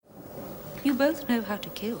You both know how to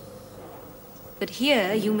kill. But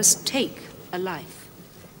here you must take a life.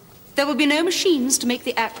 There will be no machines to make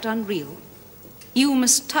the act unreal. You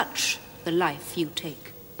must touch the life you take.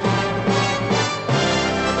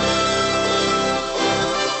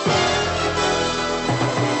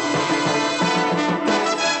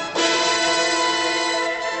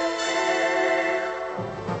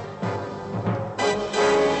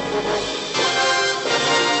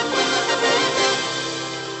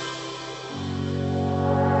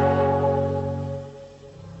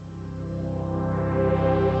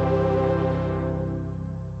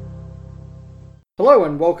 Hello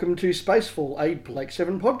and welcome to Spacefall, a Blake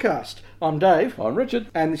 7 podcast. I'm Dave. I'm Richard.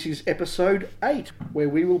 And this is episode 8, where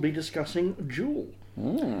we will be discussing Jewel.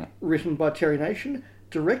 Written by Terry Nation,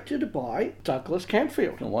 directed by Douglas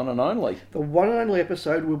Camfield. The one and only. The one and only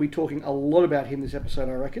episode. We'll be talking a lot about him this episode,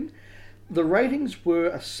 I reckon. The ratings were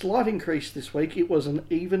a slight increase this week. It was an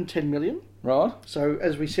even 10 million. Right. So,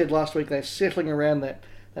 as we said last week, they're settling around that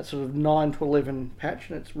sort of 9 to 11 patch,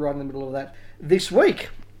 and it's right in the middle of that this week.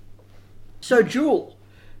 So, Jewel,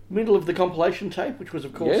 middle of the compilation tape, which was,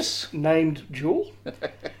 of course, named Jewel.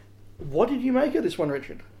 What did you make of this one,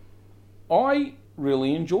 Richard? I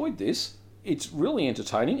really enjoyed this. It's really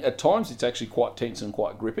entertaining. At times, it's actually quite tense and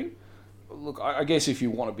quite gripping. Look, I guess if you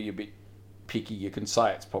want to be a bit picky, you can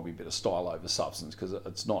say it's probably a bit of style over substance, because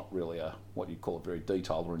it's not really what you'd call a very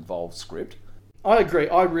detailed or involved script. I agree.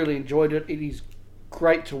 I really enjoyed it. It is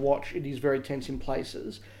great to watch. It is very tense in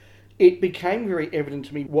places. It became very evident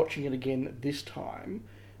to me watching it again this time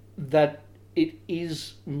that it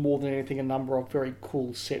is more than anything a number of very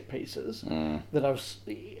cool set pieces that I've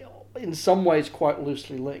in some ways quite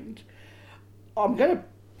loosely linked. I'm going to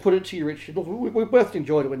put it to you, Richard. Look, we both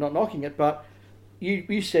enjoyed it. We're not knocking it, but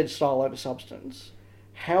you said style over substance.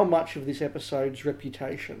 How much of this episode's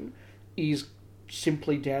reputation is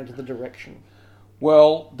simply down to the direction?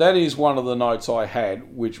 Well, that is one of the notes I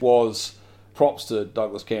had, which was props to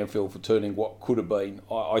Douglas Camfield for turning what could have been,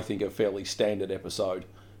 I think, a fairly standard episode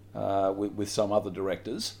with some other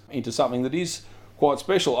directors into something that is quite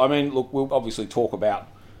special. I mean, look, we'll obviously talk about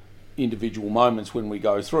individual moments when we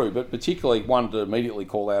go through, but particularly one to immediately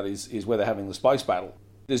call out is where they're having the space battle.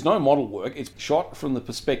 There's no model work. It's shot from the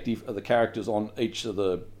perspective of the characters on each of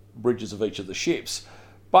the bridges of each of the ships,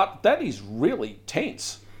 but that is really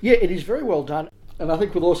tense. Yeah, it is very well done, and I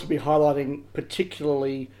think we'll also be highlighting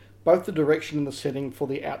particularly both the direction and the setting for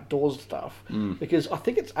the outdoors stuff, because I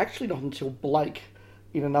think it's actually not until Blake,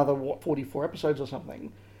 in another, 44 episodes or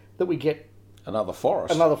something, that we get Another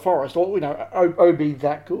forest, or, OB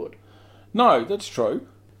that good. No, that's true.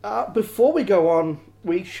 Before we go on,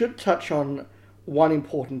 we should touch on one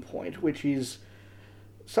important point, which is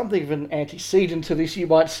something of an antecedent to this, you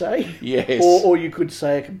might say. Yes. Or you could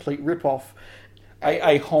say a complete rip-off.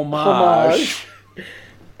 A homage.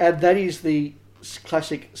 And that is the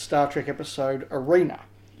classic Star Trek episode Arena.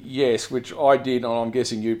 Yes, which I did, and I'm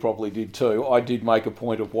guessing you probably did too. I did make a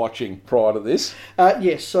point of watching prior to this.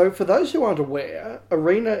 Yes, so for those who aren't aware,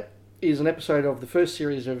 Arena is an episode of the first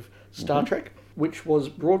series of Star Trek, which was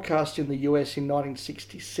broadcast in the US in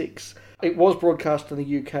 1966. It was broadcast in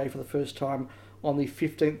the UK for the first time on the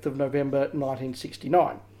 15th of November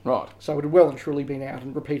 1969. Right. So it had well and truly been out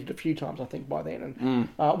and repeated a few times, I think, by then.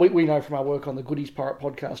 And we know from our work on the Goodies Pirate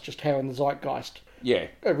podcast just how in the zeitgeist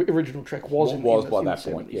original Trek was by that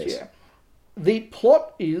point, yes. Yeah. The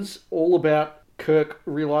plot is all about Kirk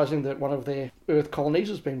realising that one of their Earth colonies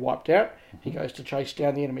has been wiped out. He goes to chase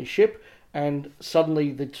down the enemy ship, and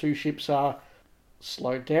suddenly the two ships are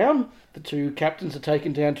slowed down. The two captains are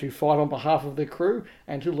taken down to fight on behalf of their crew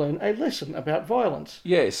and to learn a lesson about violence.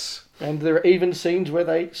 Yes. And there are even scenes where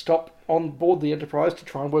they stop on board the Enterprise to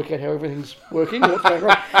try and work out how everything's working, what's going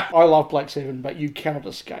wrong. I love Blake 7, but you cannot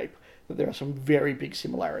escape that there are some very big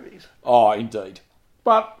similarities. Oh, indeed.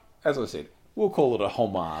 But, as I said, we'll call it a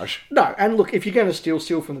homage. No, and look, if you're going to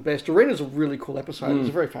steal from the best, Arena's a really cool episode. It's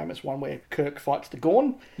a very famous one where Kirk fights the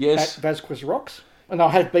Gorn at Vasquez Rocks. And I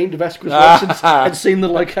have been to Vasquez Rocks and seen the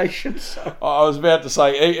location. So. I was about to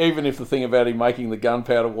say, even if the thing about him making the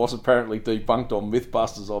gunpowder was apparently debunked on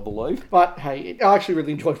Mythbusters, I believe. But hey, I actually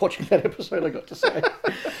really enjoyed watching that episode, I got to say.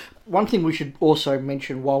 One thing we should also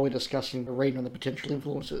mention while we're discussing Arena and the potential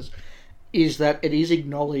influences is that it is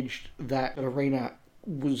acknowledged that Arena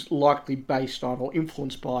was likely based on or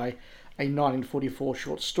influenced by a 1944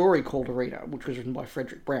 short story called Arena, which was written by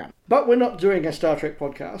Frederick Brown. But we're not doing a Star Trek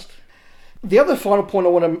podcast. The other final point I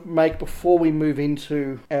want to make before we move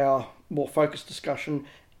into our more focused discussion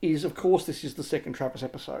is, of course, this is the second Travis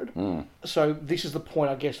episode. So this is the point,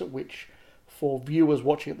 I guess, at which, for viewers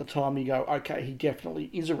watching at the time, you go, okay, he definitely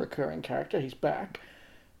is a recurring character, he's back.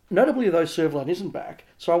 Notably, though, Servalan isn't back,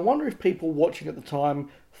 so I wonder if people watching at the time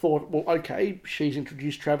thought, well, okay, she's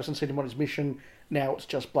introduced Travis and sent him on his mission, now it's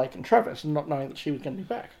just Blake and Travis, and not knowing that she was going to be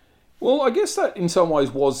back. Well, I guess that in some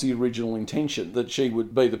ways was the original intention, that she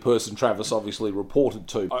would be the person Travis obviously reported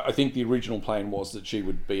to. I think the original plan was that she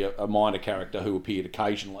would be a minor character who appeared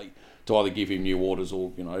occasionally to either give him new orders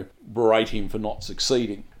or, berate him for not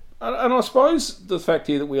succeeding. And I suppose the fact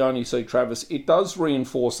here that we only see Travis, it does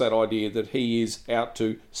reinforce that idea that he is out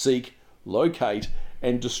to seek, locate,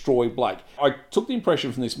 and destroy Blake. I took the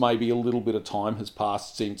impression from this maybe a little bit of time has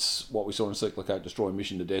passed since what we saw in Cyclicate Destroy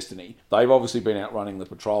Mission to Destiny. They've obviously been out running the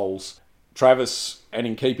patrols. Travis, and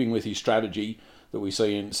in keeping with his strategy that we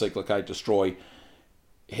see in Cyclicate Destroy,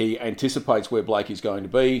 he anticipates where Blake is going to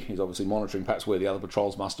be. He's obviously monitoring perhaps where the other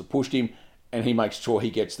patrols must have pushed him, and he makes sure he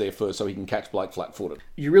gets there first so he can catch Blake flat-footed.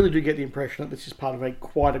 You really do get the impression that this is part of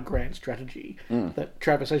quite a grand strategy, that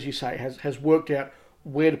Travis, as you say, has worked out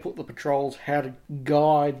where to put the patrols, how to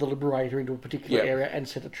guide the Liberator into a particular area and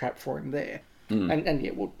set a trap for him there.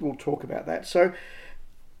 And we'll talk about that. So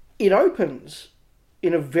it opens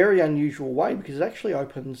in a very unusual way, because it actually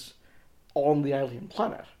opens on the alien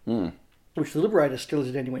planet, which the Liberator still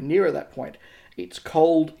isn't anywhere near at that point. It's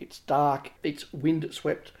cold, it's dark, it's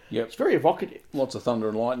wind-swept. Yep. It's very evocative. Lots of thunder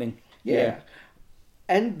and lightning. Yeah.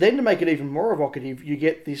 And then to make it even more evocative, you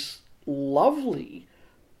get this lovely,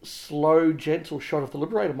 slow, gentle shot of the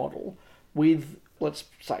Liberator model with, let's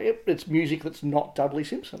say it, it's music that's not Dudley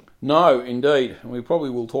Simpson. No, indeed. And we probably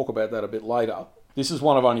will talk about that a bit later. This is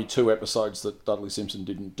one of only 2 episodes that Dudley Simpson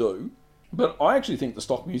didn't do. But I actually think the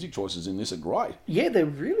stock music choices in this are great. Yeah, they're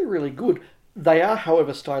really, really good. They are,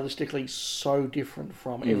 however, stylistically so different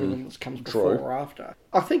from everything that comes before or after.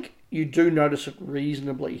 I think you do notice it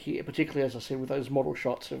reasonably here, particularly, as I said, with those model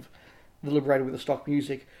shots of the Liberator with the stock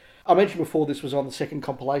music. I mentioned before this was on the second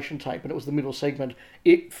compilation tape, and it was the middle segment.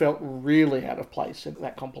 It felt really out of place in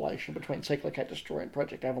that compilation between Cyclicate Destroy and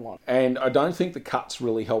Project Avalon. And I don't think the cuts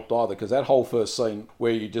really helped either, because that whole first scene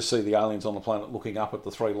where you just see the aliens on the planet looking up at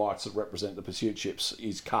the 3 lights that represent the pursuit ships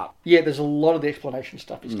is cut. Yeah, there's a lot of the explanation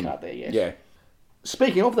stuff is cut there, yes. Yeah.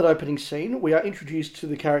 Speaking of that opening scene, we are introduced to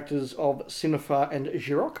the characters of Cinefar and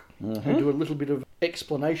Jirok, who do a little bit of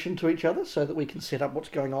explanation to each other so that we can set up what's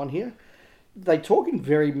going on here. They talk in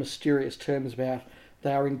very mysterious terms about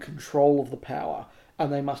they are in control of the power,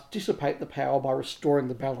 and they must dissipate the power by restoring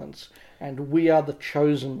the balance, and we are the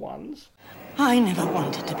chosen ones. I never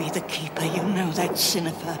wanted to be the keeper, you know that,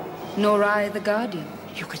 Cinefar. Nor I the guardian.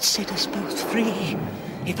 You could set us both free.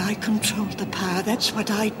 If I controlled the power, that's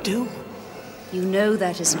what I'd do. You know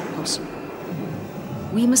that isn't possible.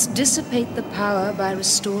 We must dissipate the power by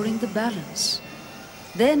restoring the balance.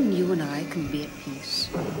 Then you and I can be at peace.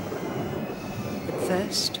 But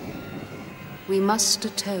first, we must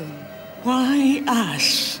atone. Why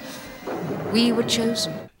us? We were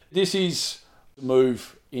chosen. This is a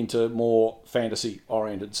move into more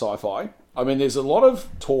fantasy-oriented sci-fi. I mean, there's a lot of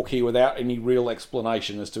talk here without any real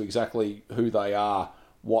explanation as to exactly who they are,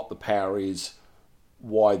 what the power is,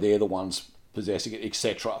 why they're the ones possessing it,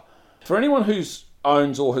 etc. For anyone who's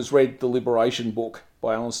owns or has read the Liberation book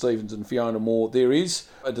by Alan Stevens and Fiona Moore, there is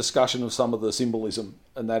a discussion of some of the symbolism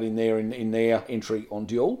and that in their entry on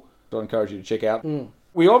Duel. So I encourage you to check out.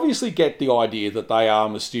 We obviously get the idea that they are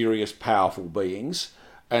mysterious, powerful beings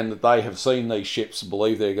and that they have seen these ships,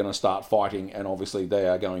 believe they're going to start fighting, and obviously they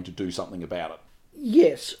are going to do something about it.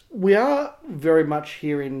 Yes, we are very much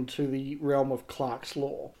here into the realm of Clark's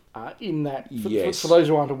Law. In that, for those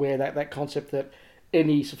who aren't aware, that concept that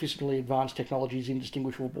any sufficiently advanced technology is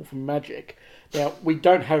indistinguishable from magic. Now, we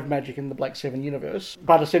don't have magic in the Black 7 universe,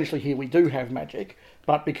 but essentially here we do have magic,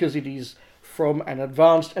 but because it is from an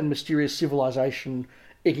advanced and mysterious civilization,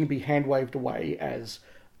 it can be hand-waved away as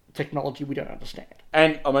technology we don't understand.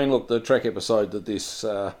 And, I mean, look, the Trek episode that this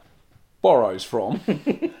borrows from,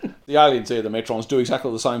 the aliens there, the Metrons, do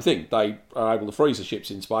exactly the same thing. They are able to freeze the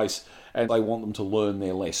ships in space, and they want them to learn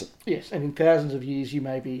their lesson. Yes, and in thousands of years you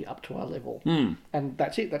may be up to our level. And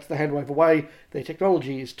that's it, that's the handwave away. Their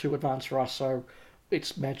technology is too advanced for us, so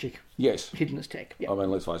it's magic. Yes. Hidden as tech. Yep. I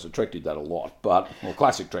mean, let's face it, Trek did that a lot, well,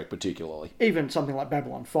 classic Trek particularly. Even something like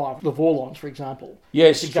Babylon 5, the Vorlons, for example.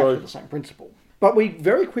 Yes, it's exactly true. the same principle. But we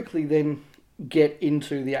very quickly then get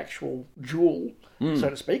into the actual duel, so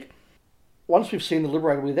to speak. Once we've seen the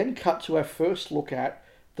Liberator, we then cut to our first look at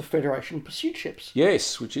the Federation pursuit ships.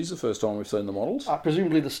 Yes, which is the first time we've seen the models.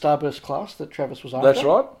 Presumably the Starburst class that Travis was after. That's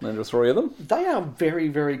right, and there are 3 of them. They are very,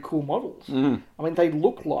 very cool models. I mean, they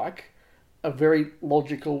look like a very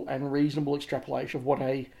logical and reasonable extrapolation of what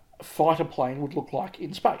a fighter plane would look like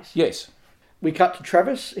in space. Yes. We cut to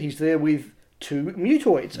Travis. He's there with 2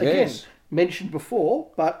 mutoids. Again, Yes. mentioned before,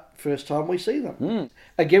 but first time we see them.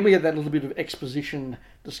 Again, we have that little bit of exposition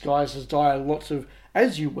disguised as dialogue, lots of,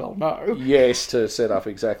 as you well know. Yes, to set up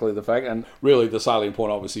exactly the fact. And really the salient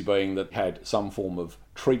point obviously being that had some form of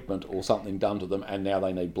treatment or something done to them, and now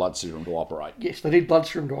they need blood serum to operate. Yes, they need blood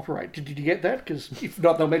serum to operate. Did you get that? Because if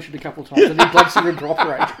not, they'll mention it a couple of times. They need blood serum to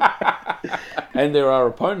operate. And there are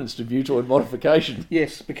opponents to mutoid modification.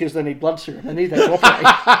 Yes, because they need blood serum. They need that to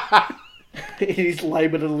operate. It is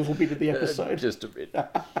laboured a little bit in the episode. Just a bit.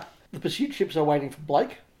 The pursuit ships are waiting for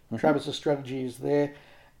Blake. Travis's strategy is there.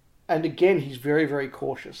 And again, he's very, very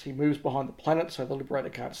cautious. He moves behind the planet so the Liberator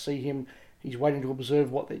can't see him. He's waiting to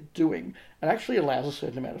observe what they're doing and actually allows a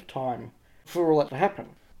certain amount of time for all that to happen.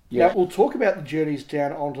 Yeah. Now, we'll talk about the journeys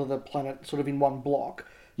down onto the planet sort of in one block.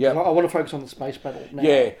 Yeah. I want to focus on the space battle now.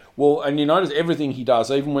 Yeah, well, and you notice everything he does,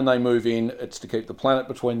 even when they move in, it's to keep the planet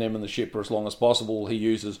between them and the ship for as long as possible. He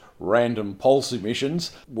uses random pulse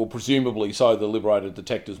emissions, well, presumably so the Liberator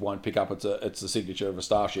detectors won't pick up it's the signature of a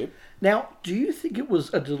starship. Now, do you think it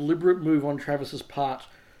was a deliberate move on Travis's part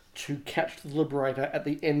to catch the Liberator at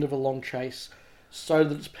the end of a long chase so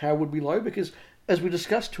that its power would be low? Because, as we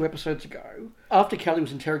discussed 2 episodes ago, after Callie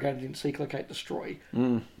was interrogated in Seek, Locate, Destroy,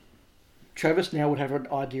 Travis now would have an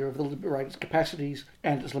idea of the Liberator's capacities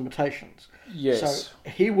and its limitations. Yes. So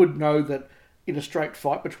he would know that in a straight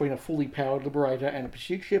fight between a fully powered Liberator and a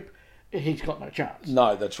pursuit ship, he's got no chance.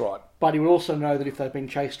 No, that's right. But he would also know that if they've been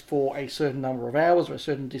chased for a certain number of hours or a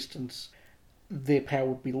certain distance, their power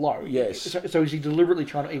would be low. Yes. So is he deliberately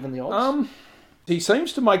trying to even the odds? He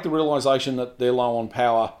seems to make the realisation that they're low on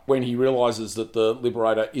power when he realises that the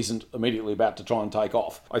Liberator isn't immediately about to try and take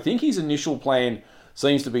off. I think his initial plan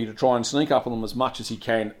seems to be to try and sneak up on them as much as he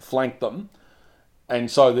can, flank them, and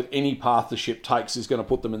so that any path the ship takes is going to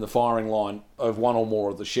put them in the firing line of one or more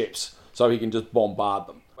of the ships, so he can just bombard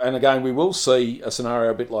them. And again, we will see a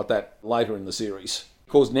scenario a bit like that later in the series.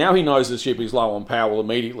 Of course, now he knows the ship is low on power, well,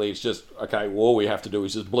 immediately it's just, okay, well, all we have to do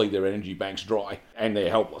is just bleed their energy banks dry, and they're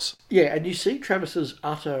helpless. Yeah, and you see Travis's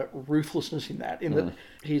utter ruthlessness in that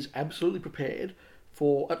he's absolutely prepared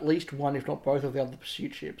for at least one, if not both, of the other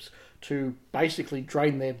pursuit ships to basically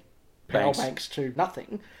drain their power banks to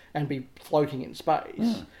nothing and be floating in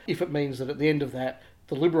space. If it means that at the end of that,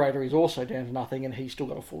 the Liberator is also down to nothing and he's still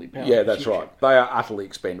got a fully powered Yeah, that's pursuit right. ship. They are utterly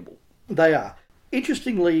expendable. They are.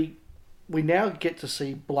 Interestingly, we now get to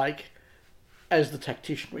see Blake as the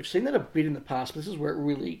tactician. We've seen that a bit in the past, but this is where it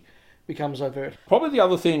really becomes overt. Probably the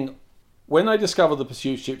other thing, when they discover the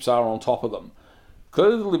pursuit ships are on top of them,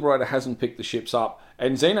 clearly the Liberator hasn't picked the ships up,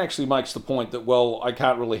 and Zen actually makes the point that, well, I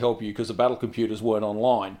can't really help you because the battle computers weren't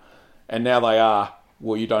online, and now they are,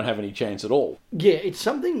 well, you don't have any chance at all. Yeah, it's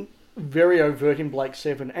something very overt in Blake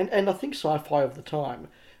 7, and I think sci-fi of the time,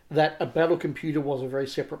 that a battle computer was a very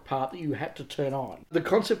separate part that you had to turn on. The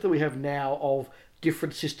concept that we have now of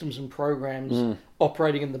different systems and programs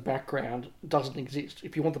operating in the background doesn't exist.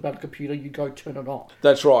 If you want the battle computer, you go turn it on.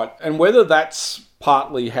 That's right. And whether that's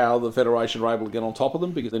partly how the Federation are able to get on top of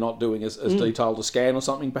them because they're not doing as detailed a scan or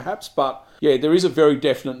something perhaps, but yeah, there is a very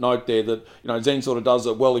definite note there that, you know, Zen sort of does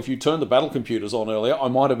it, well, if you turned the battle computers on earlier, I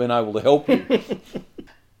might have been able to help you.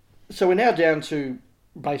 So we're now down to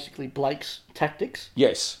basically Blake's tactics.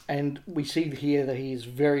 Yes. And we see here that he is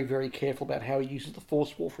very, very careful about how he uses the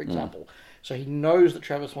Force Wall, for example. So he knows that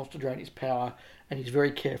Travis wants to drain his power, and he's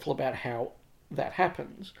very careful about how that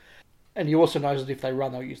happens. And he also knows that if they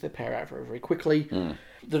run, they'll use their power out very, very quickly.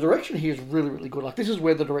 The direction here is really, really good. Like, this is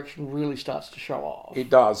where the direction really starts to show off. It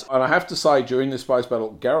does. And I have to say, during this space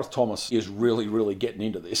battle, Gareth Thomas is really, really getting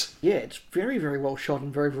into this. Yeah, it's very, very well shot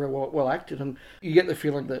and very, very well acted. And you get the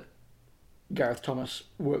feeling that Gareth Thomas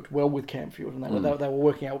worked well with Camfield, and they were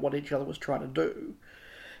working out what each other was trying to do.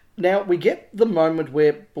 Now, we get the moment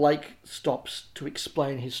where Blake stops to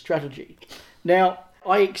explain his strategy. Now,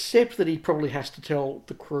 I accept that he probably has to tell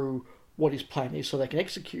the crew what his plan is so they can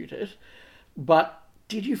execute it, but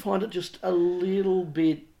did you find it just a little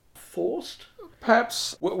bit forced?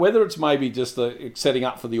 Perhaps, whether it's maybe just setting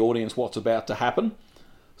up for the audience what's about to happen,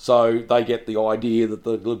 so they get the idea that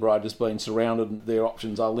the Liberator's been surrounded and their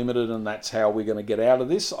options are limited and that's how we're going to get out of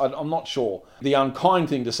this. I'm not sure. The unkind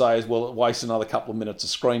thing to say is, well, it wastes another couple of minutes of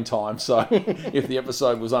screen time, so if the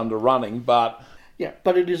episode was underrunning, but... Yeah,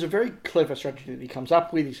 but it is a very clever strategy that he comes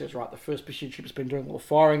up with. He says, right, the first pursuit ship's been doing all the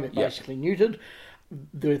firing, they're basically neutered.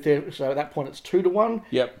 So at that point it's 2-1.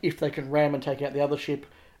 Yep. If they can ram and take out the other ship,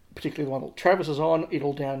 particularly the one that Travis is on,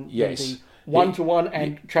 it'll down Yes. be 1-1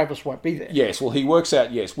 and Travis won't be there. Yes, well, he works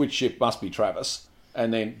out, which ship must be Travis,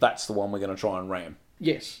 and then that's the one we're going to try and ram.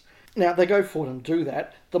 Yes. Now, they go forward and do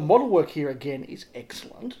that. The model work here, again, is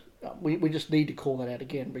excellent. We just need to call that out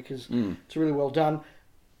again because it's really well done.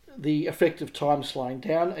 The effect of time slowing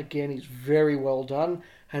down, again, is very well done.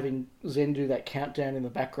 Having Zen do that countdown in the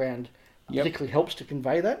background particularly helps to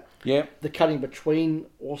convey that. Yeah. The cutting between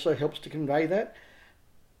also helps to convey that.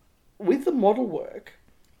 With the model work,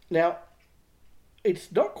 now,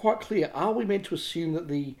 it's not quite clear. Are we meant to assume that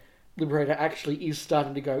the Liberator actually is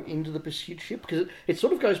starting to go into the pursuit ship? Because it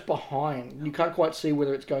sort of goes behind. You can't quite see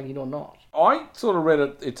whether it's going in or not. I sort of read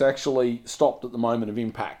it's actually stopped at the moment of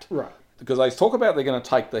impact. Right. Because they talk about they're going to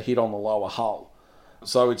take the hit on the lower hull.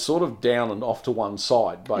 So it's sort of down and off to one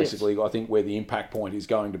side, basically, yes. I think, where the impact point is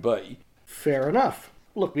going to be. Fair enough.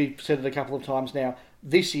 Look, we've said it a couple of times now.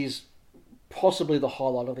 This is possibly the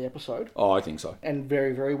highlight of the episode. Oh, I think so. And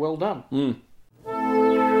very, very well done. Mm.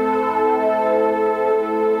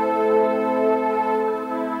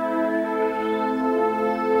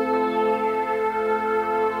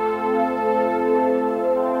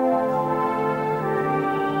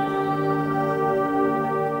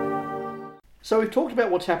 So we've talked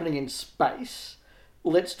about what's happening in space.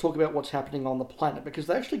 Let's talk about what's happening on the planet, because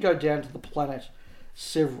they actually go down to the planet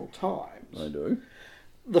several times. They do.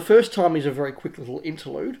 The first time is a very quick little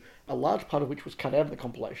interlude, a large part of which was cut out of the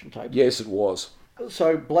compilation tape. Yes, it was.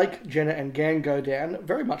 So Blake, Jenna and Gan go down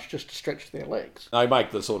very much just to stretch their legs. They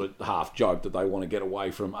make the sort of half joke that they want to get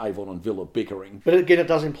away from Avon and Villa bickering. But again, it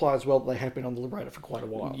does imply as well that they have been on the Liberator for quite a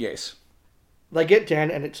while. Yes. They get down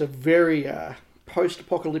and it's a very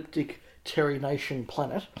post-apocalyptic Terry Nation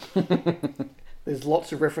planet. There's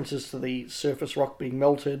lots of references to the surface rock being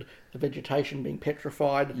melted, the vegetation being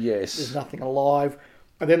petrified. Yes. There's nothing alive.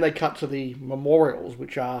 And then they cut to the memorials,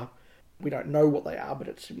 which are, we don't know what they are, but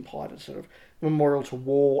it's implied as sort of memorial to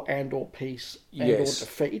war and or peace and or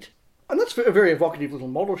defeat. And that's a very evocative little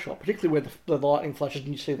model shot, particularly where the lightning flashes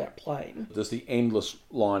and you see that plane. There's the endless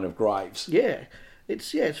line of graves. Yeah.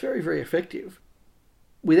 It's very, very effective.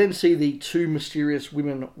 We then see the two mysterious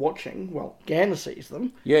women watching. Well, Gan sees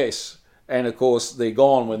them. Yes. And of course, they're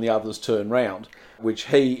gone when the others turn round, which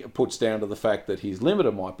he puts down to the fact that his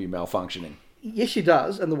limiter might be malfunctioning. Yes, he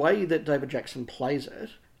does. And the way that David Jackson plays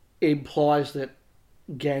it implies that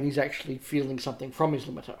Gan is actually feeling something from his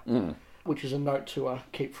limiter, which is a note to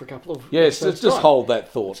keep for a couple of... Yes, let's just hold that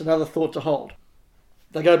thought. It's another thought to hold.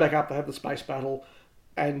 They go back up, they have the space battle,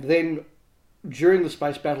 and then during the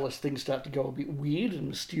space battle, as things start to go a bit weird and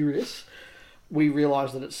mysterious, we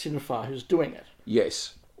realise that it's Cinefar who's doing it.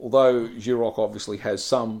 Yes. Although Xerox obviously has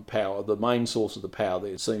some power, the main source of the power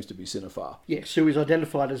there seems to be Cinefar. Yes, who is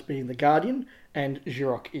identified as being the Guardian, and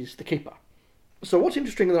Xerox is the Keeper. So what's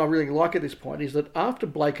interesting that I really like at this point is that after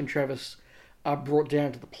Blake and Travis are brought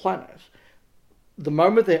down to the planet, the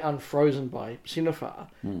moment they're unfrozen by Cinefar,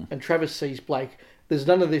 and Travis sees Blake, there's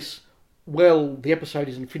none of this, well, the episode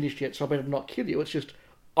isn't finished yet, so I better not kill you. It's just,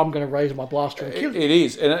 I'm going to raise my blaster and kill you. It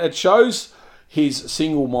is, and it shows his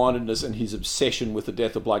single-mindedness and his obsession with the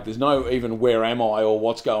death of Blake. There's no even where am I or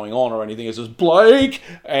what's going on or anything. It's just Blake,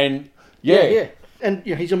 and yeah. And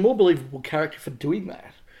he's a more believable character for doing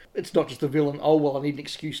that. It's not just the villain, oh, well, I need an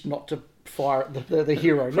excuse not to fire at the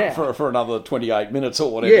hero now. For another 28 minutes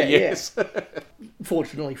or whatever, yes. Yeah.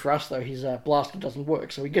 Fortunately for us, though, his blaster doesn't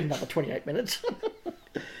work, so we get another 28 minutes.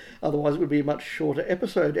 Otherwise, it would be a much shorter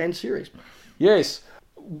episode and series. Yes.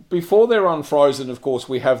 Before they're unfrozen, of course,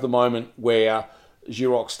 we have the moment where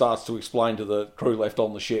Xerox starts to explain to the crew left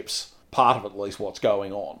on the ships, part of at least, what's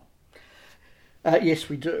going on. Yes,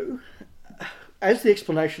 we do. As the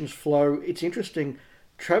explanations flow, it's interesting.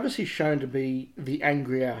 Travis is shown to be the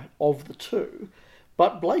angrier of the two,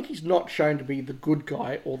 but Blake is not shown to be the good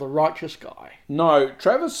guy or the righteous guy. No,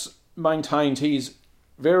 Travis maintains he's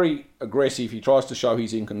very aggressive. He tries to show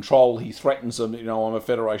he's in control. He threatens them, I'm a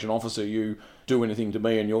Federation officer, you do anything to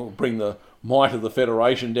me and you'll bring the might of the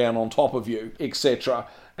Federation down on top of you, etc.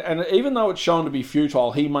 And even though it's shown to be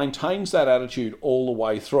futile, he maintains that attitude all the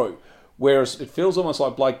way through. Whereas it feels almost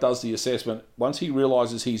like Blake does the assessment, once he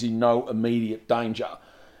realises he's in no immediate danger,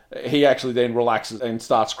 he actually then relaxes and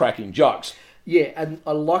starts cracking jokes. Yeah, and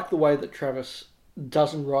I like the way that Travis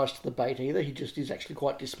doesn't rise to the bait either. He just is actually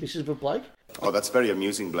quite dismissive of Blake. Oh, that's very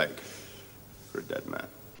amusing, Blake, for a dead man.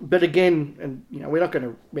 But again, and we're not going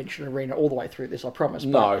to mention Arena all the way through this, I promise.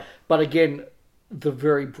 No. But again, the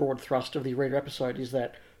very broad thrust of the Arena episode is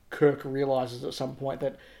that Kirk realises at some point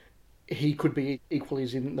that he could be equally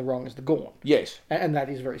as in the wrong as the Gorn. Yes. And that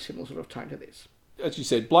is a very similar sort of tone to this. As you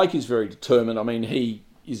said, Blake is very determined. I mean, he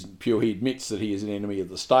isn't pure. He admits that he is an enemy of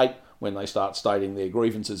the state when they start stating their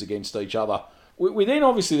grievances against each other. We then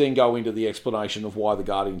obviously go into the explanation of why the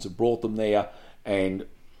Guardians have brought them there and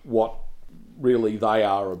what really they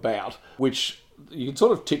are about, which you can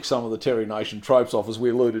sort of tick some of the Terry Nation tropes off, as we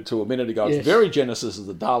alluded to a minute ago. Yes. It's very Genesis of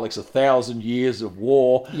the Daleks, 1,000 years of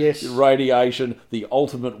war, Yes. radiation, the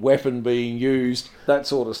ultimate weapon being used, that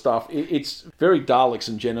sort of stuff. It's very Daleks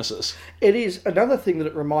and Genesis. It is. Another thing that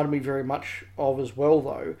it reminded me very much of as well,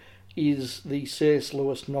 though, is the C.S.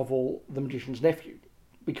 Lewis novel The Magician's Nephew,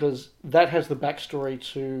 because that has the backstory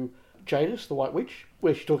to Jadis, the White Witch,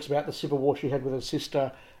 where she talks about the civil war she had with her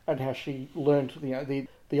sister and how she learned,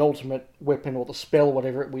 the ultimate weapon or the spell,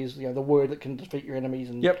 whatever it was, the word that can defeat your enemies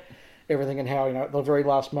and Yep. everything, and how, at the very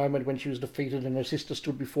last moment when she was defeated and her sister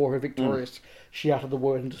stood before her victorious, she uttered the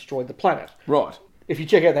word and destroyed the planet. Right. If you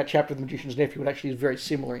check out that chapter of The Magician's Nephew, it actually is very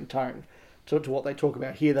similar in tone to what they talk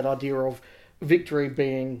about here, that idea of victory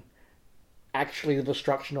being actually the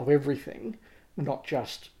destruction of everything, not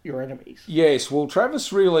just your enemies. Yes, well,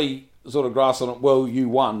 Travis really sort of grasps on it, well, you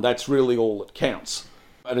won, that's really all that counts.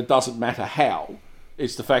 And it doesn't matter how,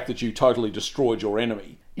 it's the fact that you totally destroyed your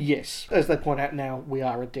enemy. Yes, as they point out now, we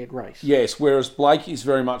are a dead race. Yes, whereas Blake is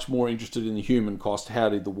very much more interested in the human cost. How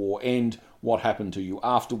did the war end? What happened to you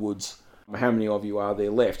afterwards? How many of you are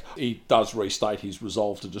there left? He does restate his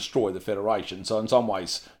resolve to destroy the Federation. So in some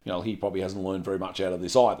ways, he probably hasn't learned very much out of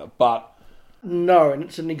this either. But No, and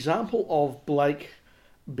it's an example of Blake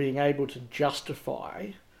being able to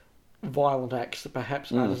justify violent acts that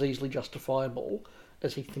perhaps aren't as easily justifiable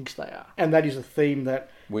as he thinks they are. And that is a theme that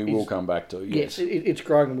we will come back to, yes. It's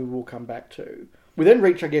growing and we will come back to. We then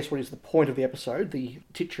reach, I guess, what is the point of the episode, the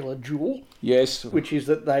titular duel. Yes. Which is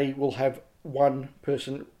that they will have one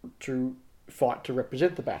person to fight to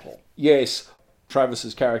represent the battle. Yes.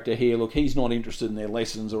 Travis's character here, look, he's not interested in their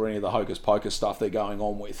lessons or any of the hocus-pocus stuff they're going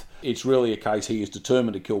on with. It's really a case he is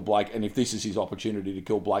determined to kill Blake, and if this is his opportunity to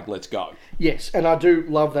kill Blake, let's go. Yes, and I do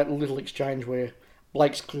love that little exchange where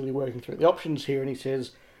Blake's clearly working through the options here, and he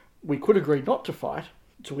says, "We could agree not to fight,"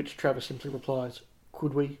 to which Travis simply replies,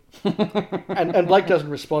 "Could we?" and Blake doesn't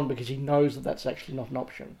respond because he knows that that's actually not an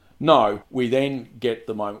option. No, we then get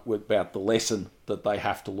the moment about the lesson that they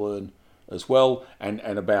have to learn as well, and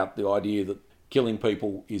about the idea that killing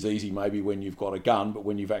people is easy maybe when you've got a gun, but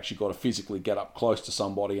when you've actually got to physically get up close to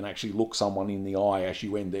somebody and actually look someone in the eye as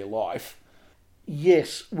you end their life.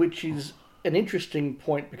 Yes, which is an interesting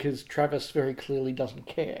point because Travis very clearly doesn't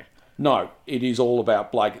care. No, it is all about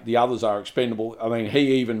Blake. The others are expendable. I mean,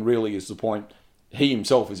 he even really is the point. He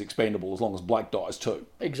himself is expendable as long as Blake dies too.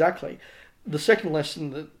 Exactly. The second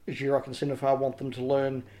lesson that Giroc and Cinefar want them to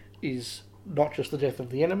learn is not just the death of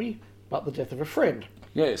the enemy, but the death of a friend.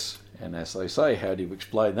 Yes, and as they say, how do you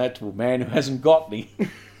explain that to a man who hasn't got any?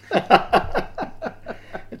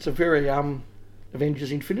 It's a very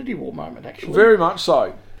Avengers Infinity War moment, actually. Very much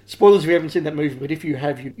so. Spoilers if you haven't seen that movie, but if you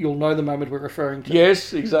have, you'll know the moment we're referring to.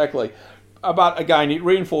 Yes, exactly. But again, it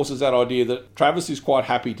reinforces that idea that Travis is quite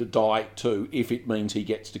happy to die too if it means he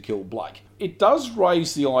gets to kill Blake. It does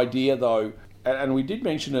raise the idea, though, and we did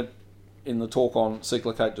mention it in the talk on Seek,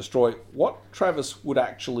 Locate, Destroy, what Travis would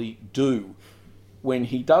actually do when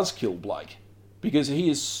he does kill Blake. Because he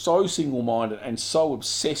is so single-minded and so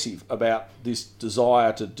obsessive about this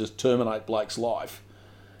desire to just terminate Blake's life.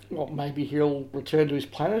 Well, maybe he'll return to his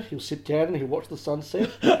planet, he'll sit down and he'll watch the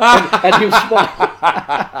sunset, and he'll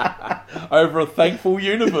smile. Over a thankful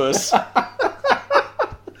universe.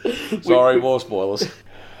 Sorry, more spoilers.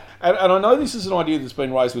 And I know this is an idea that's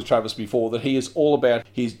been raised with Travis before, that he is all about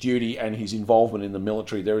his duty and his involvement in the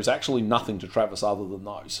military. There is actually nothing to Travis other than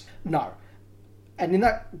those. No. And in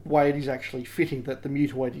that way, it is actually fitting that the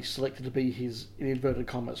Mutoid is selected to be his, in inverted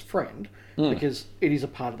commas, friend, because it is a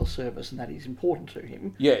part of the service and that is important to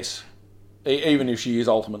him. Yes. Even if she is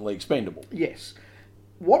ultimately expendable. Yes.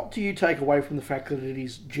 What do you take away from the fact that it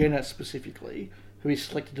is Jenna specifically who is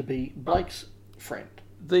selected to be Blake's friend?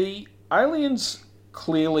 The aliens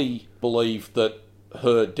clearly believe that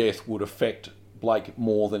her death would affect Blake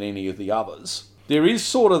more than any of the others. There is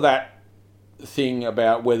sort of that thing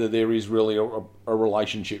about whether there is really a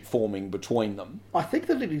relationship forming between them. I think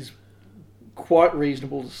that it is quite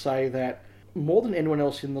reasonable to say that more than anyone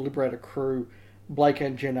else in the Liberator crew, Blake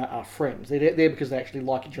and Jenna are friends. They're there because they actually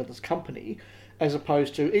like each other's company, as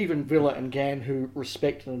opposed to even Villa and Gann, who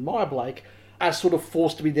respect and admire Blake, are sort of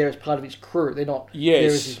forced to be there as part of his crew. They're not there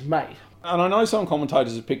as his mate. And I know some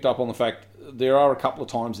commentators have picked up on the fact there are a couple of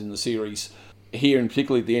times in the series, here and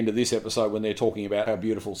particularly at the end of this episode, when they're talking about how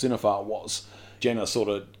beautiful Cinefar was, Jenna sort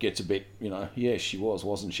of gets a bit, yes, she was,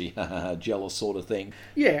 wasn't she? Jealous sort of thing.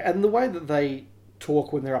 Yeah, and the way that they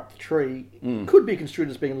talk when they're up the tree could be construed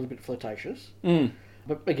as being a little bit flirtatious. But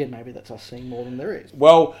But again, maybe that's us seeing more than there is.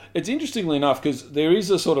 Well, it's interestingly enough because there is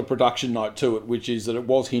a sort of production note to it, which is that it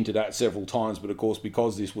was hinted at several times, but of course,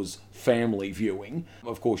 because this was family viewing,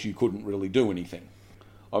 of course, you couldn't really do anything.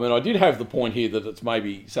 I mean, I did have the point here that it's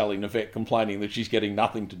maybe Sally Knyphette complaining that she's getting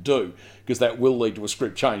nothing to do, because that will lead to a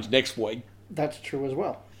script change next week. That's true as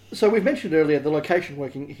well. So we've mentioned earlier, the location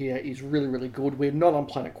working here is really, really good. We're not on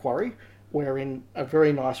Planet Quarry. We're in a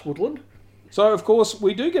very nice woodland. So, of course,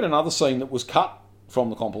 we do get another scene that was cut from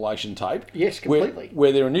the compilation tape. Yes, completely.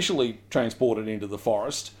 Where they're initially transported into the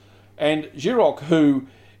forest. And Giroc, who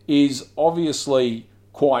is obviously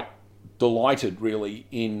quite delighted, really,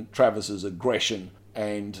 in Travis's aggression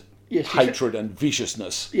and hatred and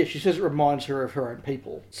viciousness. Yeah, she says it reminds her of her own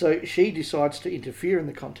people. So she decides to interfere in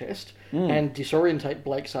the contest and disorientate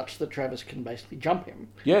Blake such that Travis can basically jump him.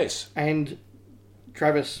 Yes. And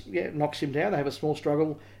Travis knocks him down. They have a small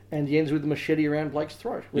struggle, and he ends with the machete around Blake's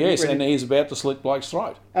throat. And he's about to slit Blake's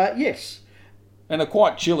throat. Yes. And a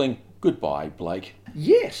quite chilling goodbye, Blake.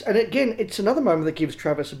 Yes, and again, it's another moment that gives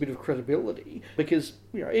Travis a bit of credibility, because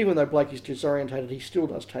even though Blake is disorientated, he still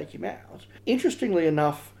does take him out. Interestingly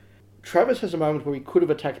enough, Travis has a moment where he could have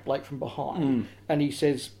attacked Blake from behind, and he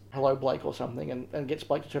says, "Hello, Blake," or something, and gets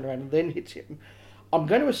Blake to turn around and then hits him. I'm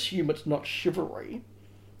going to assume it's not chivalry.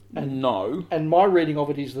 No. And my reading of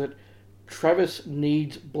it is that Travis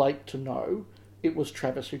needs Blake to know it was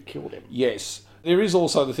Travis who killed him. Yes. There is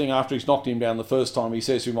also the thing, after he's knocked him down the first time, he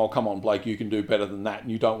says to him, "Oh, come on, Blake, you can do better than that,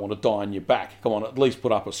 and you don't want to die on your back. Come on, at least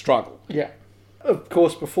put up a struggle." Yeah. Of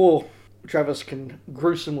course, before Travis can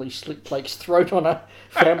gruesomely slit Blake's throat on a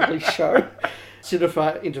family show,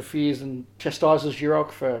 Cinefar interferes and chastises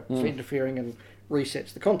Giroc for interfering and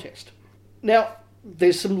resets the contest. Now,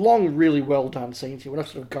 there's some long, really well done scenes here. We're not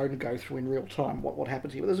sort of going to go through in real time what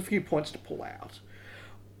happens here, but there's a few points to pull out.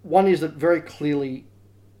 One is that very clearly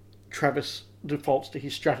Travis defaults to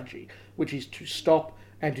his strategy, which is to stop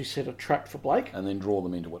and to set a trap for Blake. And then draw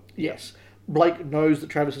them into it. Yes. Blake knows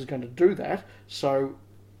that Travis is going to do that, so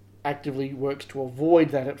actively works to avoid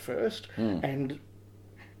that at first, and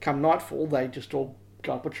come nightfall, they just all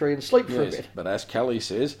go up a tree and sleep for a bit. But as Kelly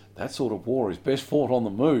says, that sort of war is best fought on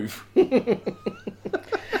the move.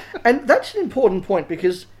 And that's an important point,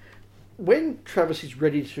 because when Travis is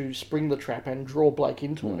ready to spring the trap and draw Blake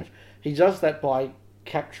into it, he does that by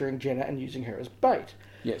capturing Jenna and using her as bait.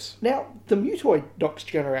 Yes. Now, the mutoid knocks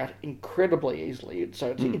Jenna out incredibly easily,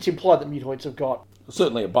 so it's implied that mutoids have got...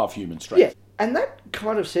 Certainly above human strength. Yeah, and that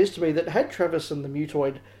kind of says to me that had Travis and the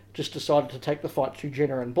mutoid just decided to take the fight to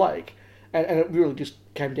Jenna and Blake, and it really just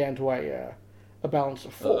came down to a balance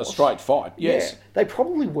of force. A straight fight, yes. Yeah, they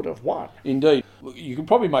probably would have won. Indeed. You could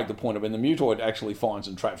probably make the point of when the mutoid actually finds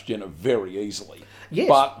and traps Jenna very easily. Yes,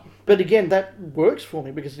 but again, that works for me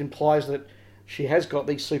because it implies that she has got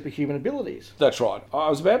these superhuman abilities. That's right. I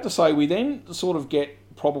was about to say, we then sort of get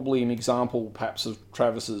probably an example, perhaps, of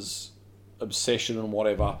Travis's obsession and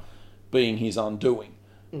whatever being his undoing.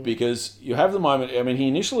 Because you have the moment, I mean, he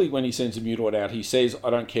initially, when he sends the mutoid out, he says, "I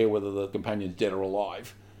don't care whether the companion's dead or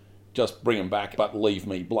alive. Just bring him back, but leave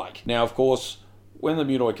me, Blake." Now, of course, when the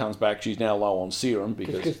mutoid comes back, she's now low on serum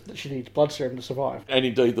because she needs blood serum to survive. And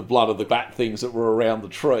indeed, the blood of the bat things that were around the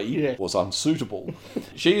tree was unsuitable.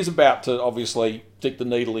 She is about to, obviously, stick the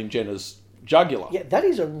needle in Jenna's jugular. Yeah, that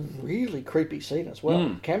is a really creepy scene as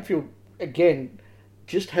well. Camfield, again,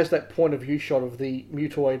 just has that point of view shot of the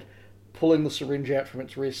mutoid pulling the syringe out from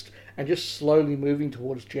its wrist and just slowly moving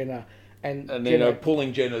towards Jenna. And then Jenna,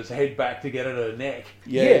 pulling Jenna's head back to get at her neck.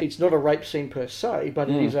 Yeah, it's not a rape scene per se, but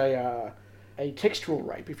it is a textual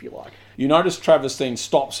rape, if you like. You notice Travis then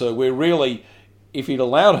stops her, where really, if he'd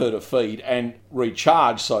allowed her to feed and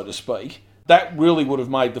recharge, so to speak, that really would have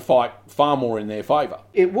made the fight far more in their favour.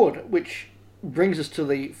 It would, which brings us to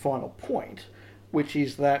the final point, which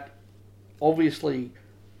is that obviously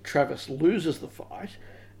Travis loses the fight,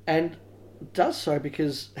 and does so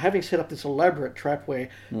because having set up this elaborate trap where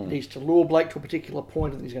he needs to lure Blake to a particular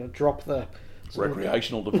point and then he's going to drop the...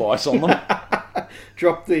 recreational device on them.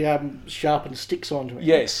 Drop the sharpened sticks onto him.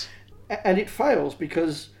 Yes. And it fails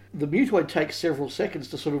because the mutoid takes several seconds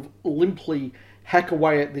to sort of limply hack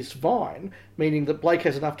away at this vine, meaning that Blake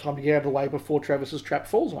has enough time to get out of the way before Travis's trap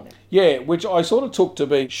falls on him. Yeah, which I sort of took to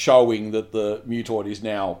be showing that the mutoid is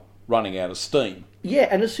now running out of steam. Yeah,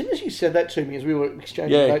 and as soon as you said that to me, as we were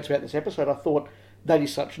exchanging notes about this episode, I thought that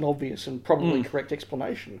is such an obvious and probably correct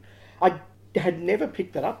explanation. I had never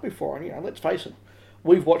picked that up before, and let's face it,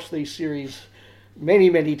 we've watched these series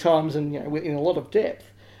many, many times and in a lot of depth.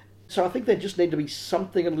 So I think there just need to be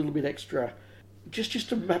something a little bit extra, just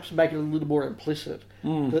to perhaps make it a little more implicit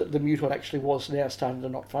that the mutoid actually was now starting to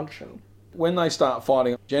not function. When they start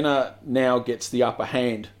fighting, Jenna now gets the upper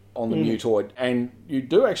hand on the mutoid, and you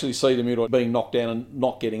do actually see the mutoid being knocked down and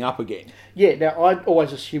not getting up again. Yeah, now I'd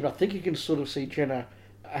always assumed, I think you can sort of see Jenna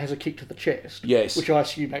has a kick to the chest. Yes. Which I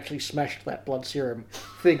assume actually smashed that blood serum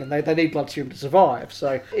thing, and they need blood serum to survive,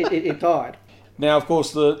 so it died. Now, of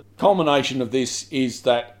course, the culmination of this is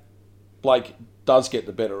that Blake does get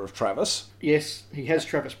the better of Travis. Yes, he has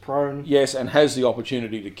Travis prone. Yes, and has the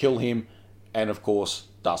opportunity to kill him, and of course,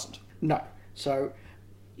 doesn't. No. So,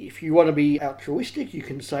 if you want to be altruistic, you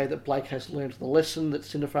can say that Blake has learned the lesson that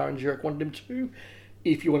Cinefar and Xeric wanted him to.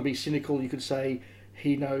 If you want to be cynical, you could say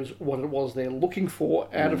he knows what it was they're looking for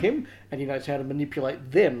out of him, and he knows how to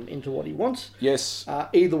manipulate them into what he wants. Yes.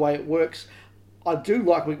 Either way, it works. I do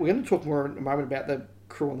like... We're going to talk more in a moment about the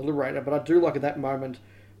crew on the Liberator, but I do like at that moment,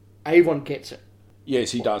 Avon gets it.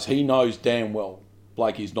 Yes, he does. He knows damn well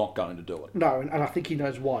Blake is not going to do it. No, and I think he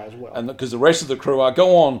knows why as well. And because the rest of the crew are,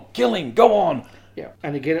 go on, kill him, go on. Yeah,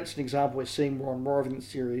 and again, it's an example we're seeing more and more of in the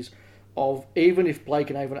series of even if Blake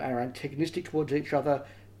and Avon are antagonistic towards each other,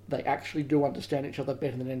 they actually do understand each other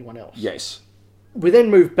better than anyone else. Yes. We then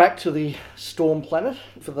move back to the Storm Planet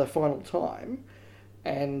for the final time,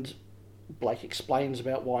 and Blake explains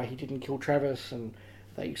about why he didn't kill Travis, and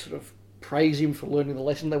they sort of praise him for learning the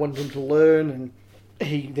lesson they wanted him to learn, and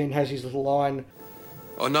he then has his little line.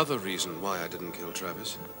 Another reason why I didn't kill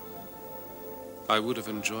Travis. I would have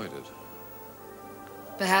enjoyed it.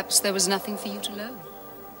 Perhaps there was nothing for you to learn.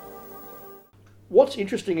 What's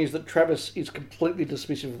interesting is that Travis is completely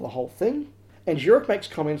dismissive of the whole thing, and Xeric makes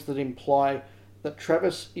comments that imply that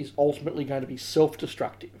Travis is ultimately going to be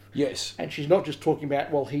self-destructive. Yes. And she's not just talking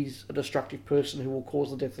about, well, he's a destructive person who will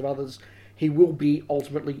cause the death of others. He will be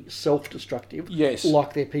ultimately self-destructive, yes,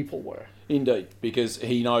 like their people were. Indeed, because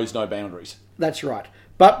he knows no boundaries. That's right.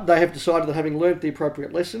 But they have decided that having learnt the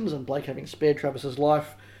appropriate lessons, and Blake having spared Travis's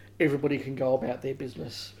life, everybody can go about their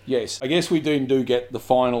business. Yes. I guess we do get the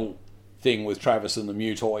final thing with Travis and the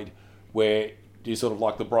mutoid, where you sort of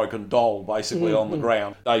like the broken doll basically on the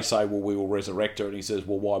ground. They say, well, we will resurrect her, and he says,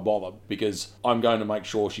 well, why bother? Because I'm going to make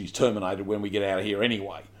sure she's terminated when we get out of here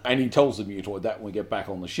anyway. And he tells the mutoid that when we get back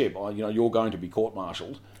on the ship, you're going to be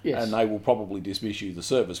court-martialed, yes, and they will probably dismiss you the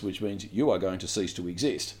service, which means you are going to cease to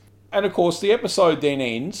exist. And of course, the episode then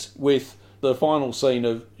ends with the final scene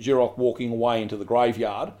of Xeric walking away into the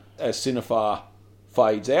graveyard as Cinefar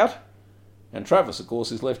fades out. And Travis, of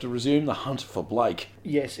course, is left to resume the hunt for Blake.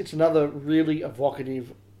 Yes, it's another really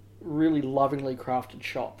evocative, really lovingly crafted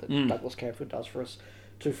shot that Douglas Camfield does for us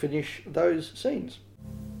to finish those scenes.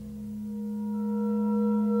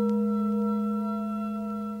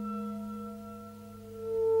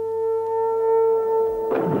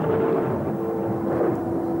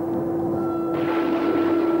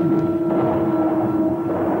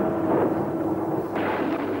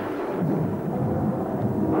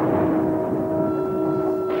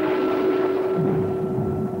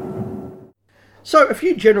 So, a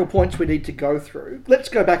few general points we need to go through. Let's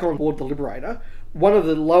go back on board the Liberator. One of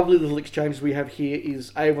the lovely little exchanges we have here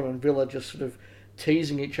is Avon and Villa just sort of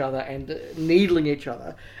teasing each other and needling each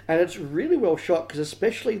other. And it's really well shot, because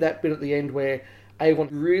especially that bit at the end where Avon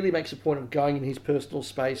really makes a point of going in his personal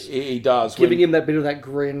space. He does. Giving him that bit of that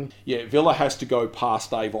grin. Yeah, Villa has to go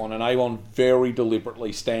past Avon, and Avon very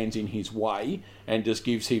deliberately stands in his way and just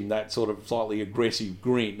gives him that sort of slightly aggressive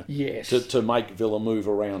grin. Yes. To make Villa move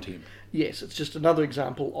around him. Yes, it's just another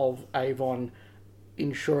example of Avon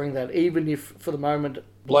ensuring that even if, for the moment,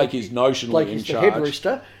 Blake is notionally Blake in is the charge. head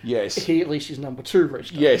rooster, yes, he at least is number 2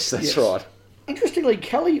 rooster. Yes, that's right. Interestingly,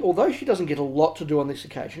 Kelly, although she doesn't get a lot to do on this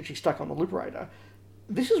occasion, she's stuck on the Liberator,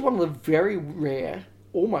 this is one of the very rare,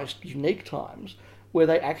 almost unique times where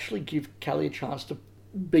they actually give Kelly a chance to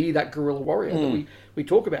be that guerrilla warrior that we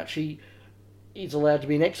talk about. She is allowed to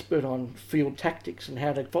be an expert on field tactics and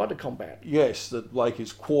how to fight a combat. Yes, that Blake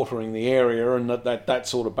is quartering the area, and that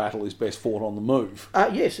sort of battle is best fought on the move.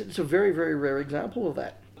 Yes, it's a very, very rare example of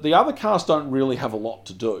that. The other cast don't really have a lot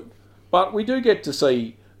to do, but we do get to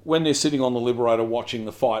see when they're sitting on the Liberator watching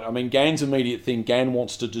the fight. I mean, Gan's immediate thing, Gan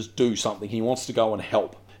wants to just do something. He wants to go and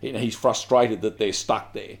help. He's frustrated that they're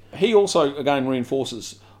stuck there. He also, again,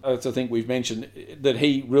 reinforces, as I think we've mentioned, that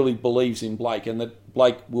he really believes in Blake and that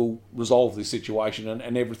Blake will resolve this situation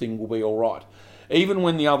and everything will be all right. Even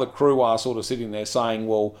when the other crew are sort of sitting there saying,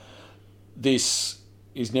 well, this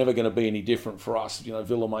is never going to be any different for us.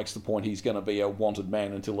 Villa makes the point he's going to be a wanted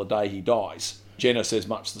man until the day he dies. Jenna says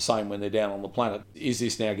much the same when they're down on the planet. Is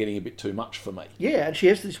this now getting a bit too much for me? Yeah, and she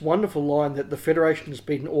has this wonderful line that the Federation has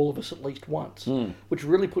beaten all of us at least once, which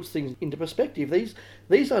really puts things into perspective.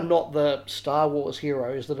 These are not the Star Wars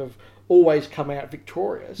heroes that have always come out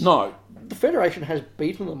victorious. No. the Federation has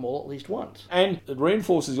beaten them all at least once. And it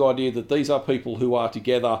reinforces the idea that these are people who are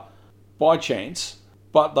together by chance,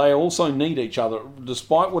 but they also need each other.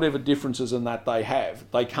 Despite whatever differences in that they have,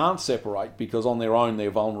 they can't separate because on their own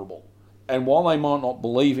they're vulnerable. And while they might not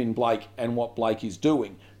believe in Blake and what Blake is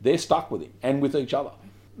doing, they're stuck with him and with each other.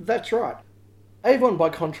 That's right. Avon, by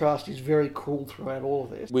contrast, is very cool throughout all of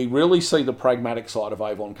this. We really see the pragmatic side of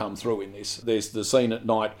Avon come through in this. There's the scene at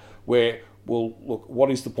night where, well, look, what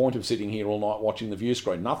is the point of sitting here all night watching the view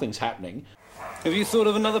screen? Nothing's happening. Have you thought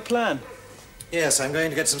of another plan? Yes, I'm going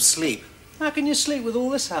to get some sleep. How can you sleep with all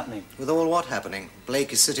this happening? With all what happening?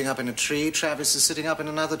 Blake is sitting up in a tree, Travis is sitting up in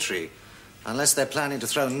another tree. Unless they're planning to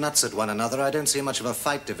throw nuts at one another, I don't see much of a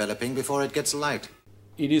fight developing before it gets light.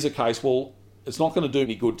 It is a case, well, it's not going to do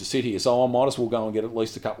me good to sit here, so I might as well go and get at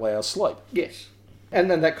least a couple of hours sleep. Yes. And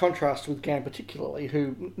then that contrasts with Gan particularly,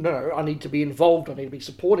 who, no, I need to be involved, I need to be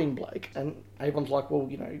supporting Blake. And Avon's like, well,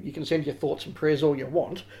 you can send your thoughts and prayers all you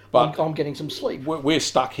want, but I'm getting some sleep. We're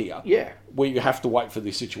stuck here. Yeah. We have to wait for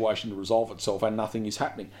this situation to resolve itself, and nothing is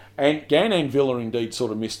happening. And Gan and Villa indeed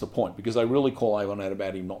sort of missed the point, because they really call Avon out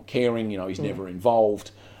about him not caring, he's never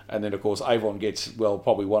involved. And then, of course, Avon gets, well,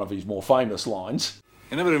 probably one of his more famous lines.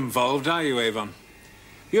 You're never involved, are you, Avon?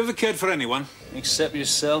 You ever cared for anyone? Except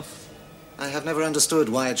yourself? I have never understood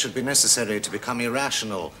why it should be necessary to become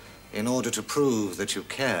irrational in order to prove that you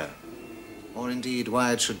care. Or indeed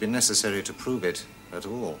why it should be necessary to prove it at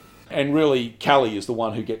all. And really, Callie is the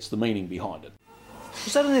one who gets the meaning behind it.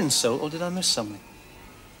 Was that an insult, or did I miss something?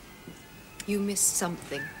 You missed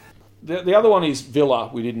something. The other one is Villa,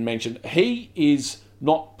 we didn't mention. He is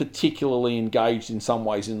not particularly engaged in some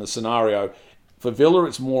ways in the scenario. For Villa,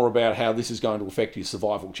 it's more about how this is going to affect his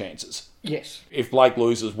survival chances. Yes. If Blake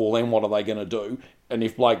loses, well, then what are they going to do? And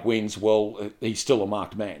if Blake wins, well, he's still a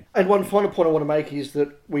marked man. And one final point I want to make is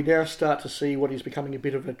that we now start to see what is becoming a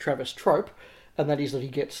bit of a Travis trope, and that is that he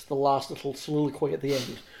gets the last little soliloquy at the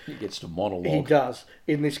end. He gets to monologue. He does.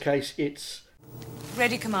 In this case, it's...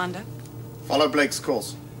 Ready, Commander. Follow Blake's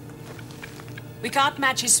course. We can't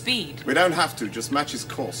match his speed. We don't have to, just match his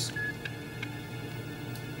course.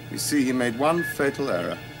 You see, he made one fatal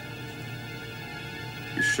error.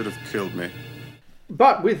 He should have killed me.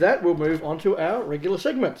 But with that, we'll move on to our regular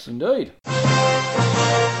segments. Indeed.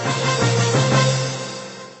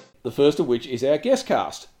 The first of which is our guest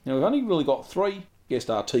cast. Now, we've only really got 3 guest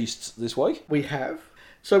artistes this week. We have.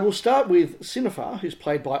 So we'll start with Cinefar, who's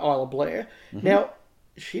played by Isla Blair. Mm-hmm. Now,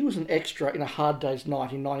 she was an extra in A Hard Day's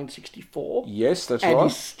Night in 1964. Yes, that's right.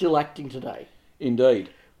 And is still acting today. Indeed.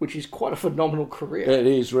 Which is quite a phenomenal career. It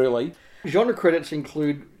is, really. Genre credits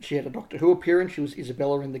include, she had a Doctor Who appearance, she was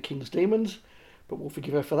Isabella in The King's Demons, but we'll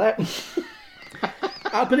forgive her for that.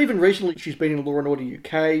 But even recently, she's been in Law & Order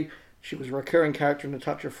UK, she was a recurring character in A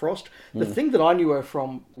Touch of Frost. The thing that I knew her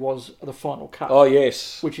from was The Final Cut. Oh,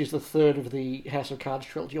 yes. Which is the third of the House of Cards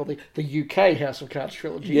trilogy, or the UK House of Cards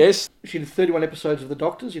trilogy. Yes. She did 31 episodes of The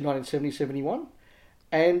Doctors in 1970-71.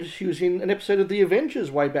 And she was in an episode of The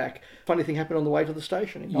Avengers way back. Funny thing happened on the way to the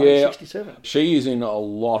station in 1967. She is in a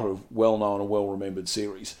lot of well-known and well-remembered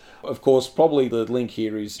series. Of course, probably the link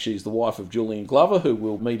here is she's the wife of Julian Glover, who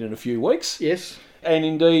we'll meet in a few weeks. Yes. And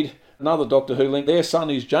indeed, another Doctor Who link, their son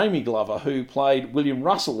is Jamie Glover, who played William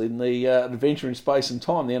Russell in the Adventure in Space and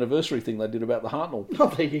Time, the anniversary thing they did about the Hartnell. Oh,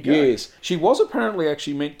 there you go. Yes. She was apparently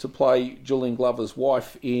actually meant to play Julian Glover's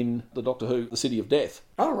wife in the Doctor Who, The City of Death.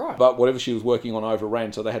 Oh, right. But whatever she was working on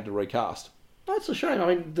overran, so they had to recast. That's a shame. I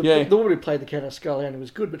mean, the woman who played the Countess Scullion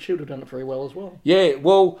was good, but she would have done it very well as well. Yeah,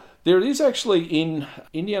 well, there is actually in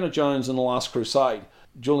Indiana Jones and the Last Crusade,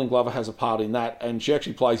 Julian Glover has a part in that, and she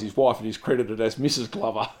actually plays his wife and is credited as Mrs.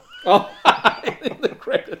 Glover. Oh, in the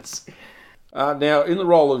credits. Now, in the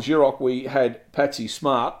role of Xerox, we had Patsy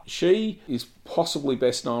Smart. She is possibly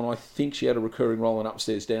best known, I think she had a recurring role in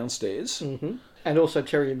Upstairs, Downstairs. Mm-hmm. And also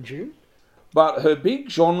Terry and June. But her big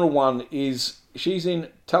genre one is she's in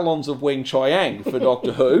Talons of Weng Chiang for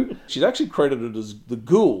Doctor Who. She's actually credited as the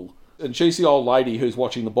Ghoul. And she's the old lady who's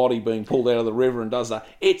watching the body being pulled out of the river and does that,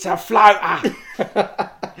 "It's a floater!"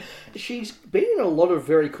 She's been in a lot of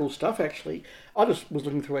very cool stuff, actually. I just was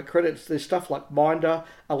looking through her credits. There's stuff like Minder,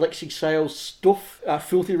 Alexi Sales, Stuff,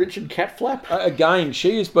 Filthy Rich and Cat Flap. Again,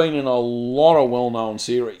 she has been in a lot of well-known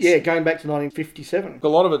series. Yeah, going back to 1957. A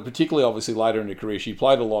lot of it, particularly obviously later in her career, she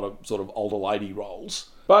played a lot of sort of older lady roles.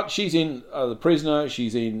 But she's in The Prisoner,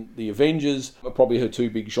 she's in The Avengers, probably her 2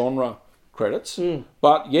 big genre credits.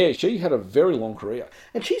 But yeah, she had a very long career.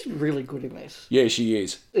 And she's really good in this. Yeah, she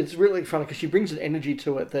is. It's really funny because she brings an energy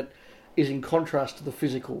to it that is in contrast to the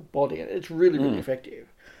physical body. It's really, really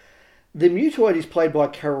effective. The Mutoid is played by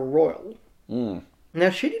Carol Royal. Now,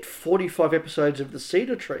 she did 45 episodes of The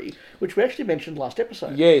Cedar Tree, which we actually mentioned last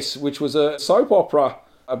episode. Yes, which was a soap opera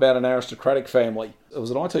about an aristocratic family. It was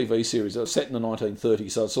an ITV series. It was set in the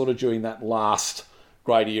 1930s, so it's sort of during that last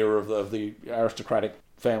great era of the aristocratic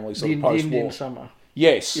family, sort of The post-war. Indian Summer.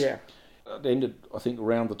 Yes. Yeah. It ended, I think,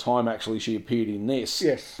 around the time, actually, she appeared in this.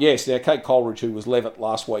 Yes. Yes, now Kate Coleridge, who was Levitt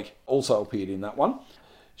last week, also appeared in that one.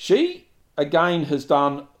 She, again, has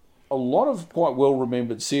done a lot of quite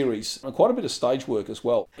well-remembered series, and quite a bit of stage work as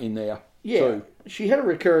well in there, too. She had a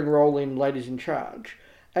recurring role in Ladies in Charge,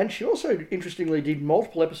 and she also, interestingly, did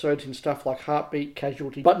multiple episodes in stuff like Heartbeat,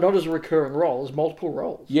 Casualty, but not as a recurring role, as multiple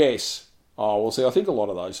roles. Yes. Oh, well, see, I think a lot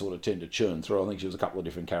of those sort of tend to churn through. I think she was a couple of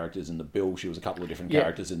different characters in The Bill. She was a couple of different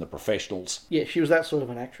characters in The Professionals. Yeah, she was that sort of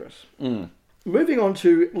an actress. Moving on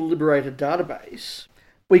to Liberator Database,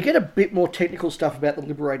 we get a bit more technical stuff about the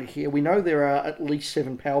Liberator here. We know there are at least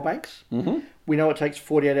 7 power banks. Mm-hmm. We know it takes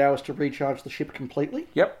 48 hours to recharge the ship completely.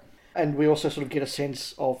 Yep. And we also sort of get a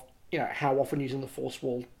sense of, how often using the Force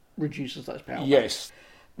Wall reduces those power banks. Yes.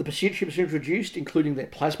 The pursuit ships are introduced, including their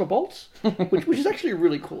plasma bolts, which is actually a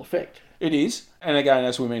really cool effect. It is. And again,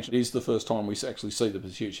 as we mentioned, it is the first time we actually see the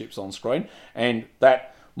pursuit ships on screen. And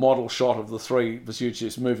that model shot of the 3 pursuit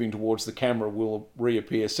ships moving towards the camera will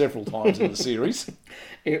reappear several times in the series.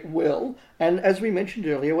 It will. And as we mentioned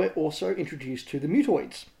earlier, we're also introduced to the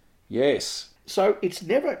mutoids. Yes. So it's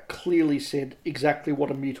never clearly said exactly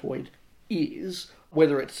what a mutoid is,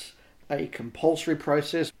 whether it's a compulsory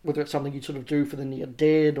process, whether it's something you sort of do for the near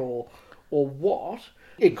dead or what.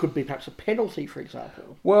 It could be perhaps a penalty, for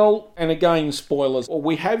example. Well, and again, spoilers.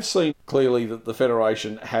 We have seen clearly that the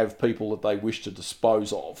Federation have people that they wish to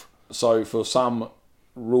dispose of. So for some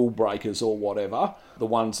rule breakers or whatever, the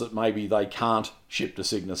ones that maybe they can't ship to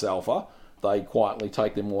Cygnus Alpha, they quietly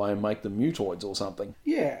take them away and make them mutoids or something.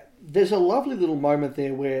 Yeah, there's a lovely little moment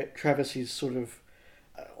there where Travis is sort of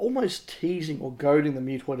almost teasing or goading the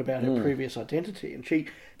mutoid about her previous identity, and she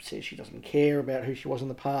says she doesn't care about who she was in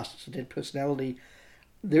the past, it's a dead personality.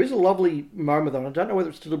 There is a lovely moment, though, and I don't know whether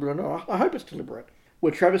it's deliberate or not, I hope it's deliberate,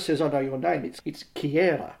 where Travis says, I know your name, it's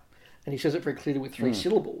Kiera, and he says it very clearly with 3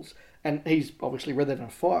 syllables, and he's obviously read that in a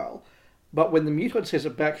file, but when the mutoid says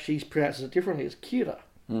it back, she pronounces it differently as Kira,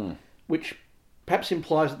 which perhaps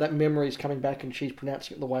implies that memory is coming back and she's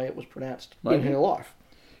pronouncing it the way it was pronounced in her life.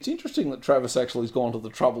 It's interesting that Travis actually has gone to the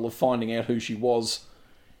trouble of finding out who she was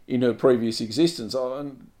in her previous existence.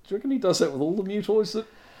 And do you reckon he does that with all the mutoids? That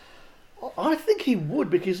I think he would,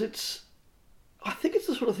 because I think it's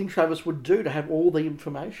the sort of thing Travis would do, to have all the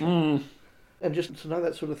information and just to know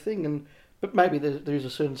that sort of thing. But maybe there is a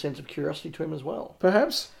certain sense of curiosity to him as well.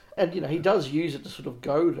 Perhaps. And, he does use it to sort of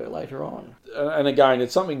goad her later on. And again,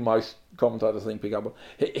 it's something most commentators think pick up on.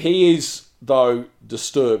 He is, though,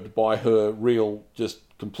 disturbed by her real, just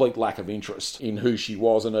complete lack of interest in who she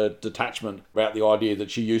was and her detachment about the idea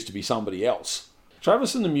that she used to be somebody else.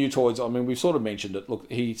 Travis and the mutoids, I mean, we've sort of mentioned it. Look,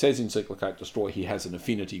 he says in Cyclicate Destroy he has an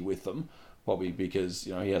affinity with them, probably because,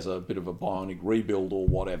 he has a bit of a bionic rebuild or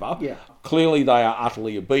whatever. Yeah. Clearly they are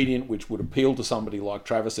utterly obedient, which would appeal to somebody like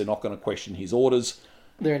Travis. They're not going to question his orders.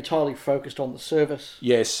 They're entirely focused on the service.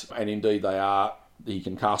 Yes, and indeed they are. He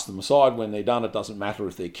can cast them aside when they're done. It doesn't matter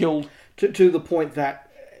if they're killed. To the point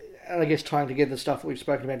that, and I guess tying together the stuff that we've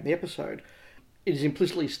spoken about in the episode, it is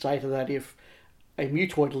implicitly stated that if a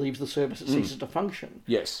mutoid leaves the service, it ceases to function.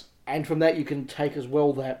 Yes. And from that you can take as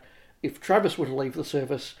well that if Travis were to leave the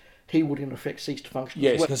service, he would in effect cease to function as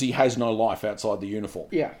well. Yes, because he has no life outside the uniform.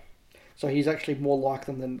 Yeah. So he's actually more like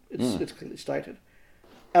them than it's clearly stated.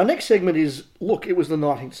 Our next segment is, look, it was the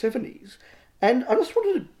 1970s. And I just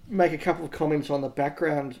wanted to make a couple of comments on the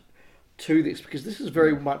background to this, because this is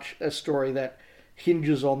very much a story that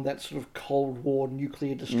hinges on that sort of Cold War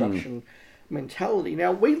nuclear destruction mentality.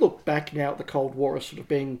 Now, we look back now at the Cold War as sort of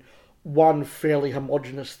being one fairly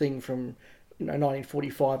homogenous thing from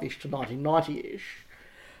 1945-ish to 1990-ish.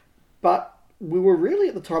 But we were really,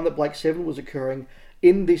 at the time that Blake 7 was occurring,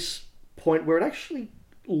 in this point where it actually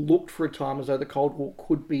looked for a time as though the Cold War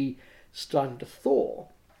could be starting to thaw.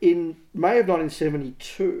 In May of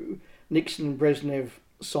 1972, Nixon and Brezhnev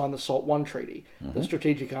signed the SALT I Treaty, the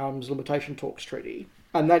Strategic Arms Limitation Talks Treaty,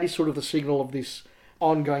 and that is sort of the signal of this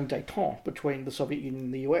ongoing détente between the Soviet Union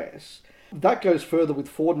and the US. That goes further with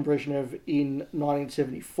Ford and Brezhnev in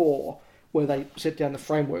 1974, where they set down the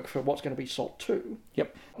framework for what's going to be SALT II.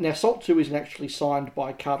 Yep. Now, SALT II isn't actually signed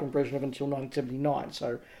by Carter and Brezhnev until 1979,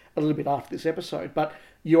 so a little bit after this episode. But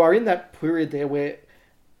you are in that period there where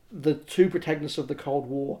the two protagonists of the Cold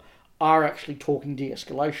War are actually talking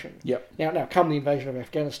de-escalation. Yep. Now, come the invasion of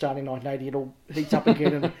Afghanistan in 1980, it all heats up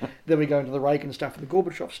again, and then we go into the Reagan stuff and the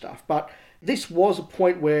Gorbachev stuff. But this was a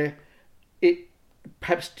point where it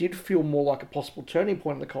perhaps did feel more like a possible turning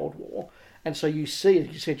point in the Cold War. And so you see, as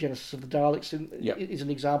you said, Genesis of the Daleks is an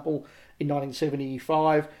example. In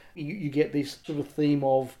 1975, you get this sort of theme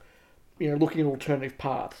of, looking at alternative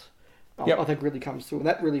paths. I think really comes through, and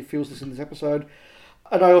that really feels this in this episode.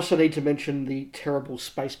 And I also need to mention the terrible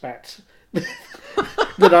space bats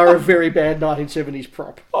that are a very bad 1970s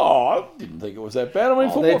prop. Oh, I didn't think it was that bad. I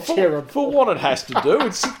mean, for what it has to do,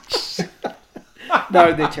 it's...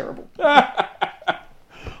 No, they're terrible.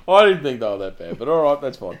 I didn't think they were that bad, but all right,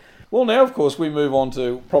 that's fine. Well, now, of course, we move on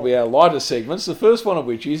to probably our lighter segments, the first one of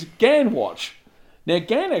which is Gan Watch. Now,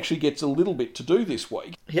 Gan actually gets a little bit to do this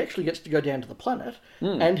week. He actually gets to go down to the planet,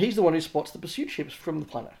 and he's the one who spots the pursuit ships from the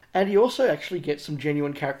planet. And he also actually gets some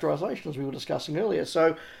genuine characterisation, as we were discussing earlier.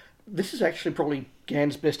 So this is actually probably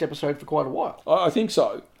Gan's best episode for quite a while. I think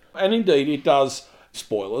so. And indeed, it does,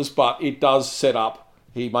 spoilers, but it does set up,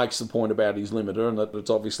 he makes the point about his limiter and that it's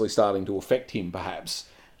obviously starting to affect him, perhaps.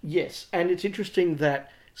 Yes, and it's interesting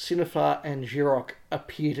that Cinefar and Giroc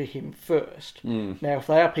appear to him first. Now, if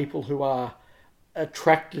they are people who are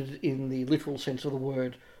attracted in the literal sense of the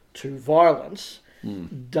word to violence,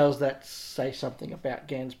 does that say something about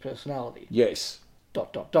Gan's personality? Yes. ...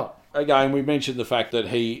 Again, we mentioned the fact that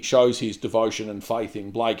he shows his devotion and faith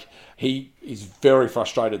in Blake. He is very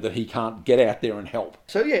frustrated that he can't get out there and help.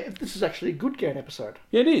 So yeah, this is actually a good Gan episode.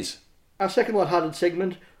 Yeah, it is. Our second light-hearted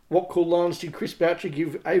segment, what cool lines did Chris Boucher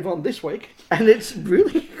give Avon this week? And it's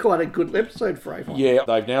really quite a good episode for Avon. Yeah,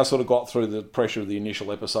 they've now sort of got through the pressure of the initial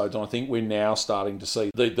episodes, and I think we're now starting to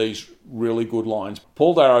see these really good lines.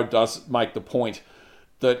 Paul Darrow does make the point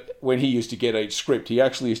that when he used to get each script, he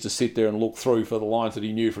actually used to sit there and look through for the lines that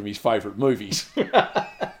he knew from his favourite movies.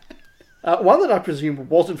 One that I presume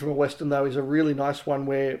wasn't from a Western, though, is a really nice one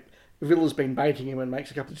where Villa's been baiting him and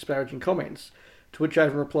makes a couple of disparaging comments, to which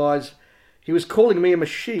Avon replies, "He was calling me a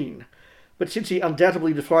machine, but since he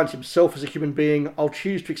undoubtedly defines himself as a human being, I'll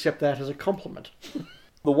choose to accept that as a compliment."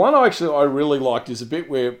 The one I really liked is a bit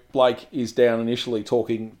where Blake is down initially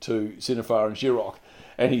talking to Cinefar and Giroc,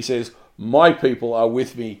 and he says, "My people are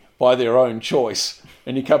with me by their own choice."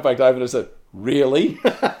 And you come back to Avon and say, "Really?"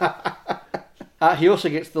 He also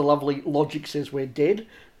gets the lovely "Logic says we're dead"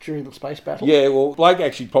 during the space battle. Yeah, well, Blake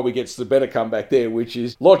actually probably gets the better comeback there, which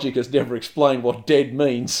is Logic has never explained what dead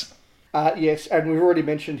means. Yes, and we've already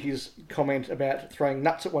mentioned his comment about throwing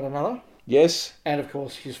nuts at one another. Yes. And, of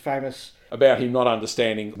course, his famous... about him not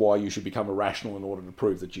understanding why you should become irrational in order to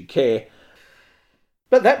prove that you care.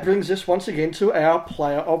 But that brings us once again to our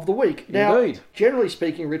player of the week. Now, Indeed. Generally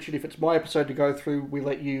speaking, Richard, if it's my episode to go through, we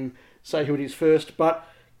let you say who it is first, but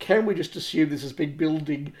can we just assume this has been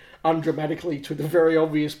building undramatically to the very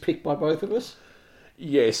obvious pick by both of us?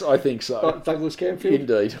 Yes, I think so. Douglas Camfield?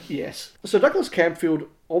 Indeed. Yes. So Douglas Camfield,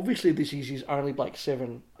 obviously this is his only Blake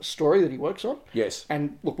Seven story that he works on. Yes.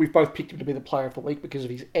 And look, we've both picked him to be the player of the week because of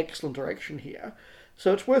his excellent direction here.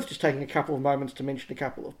 So it's worth just taking a couple of moments to mention a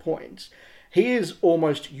couple of points. He is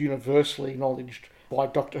almost universally acknowledged by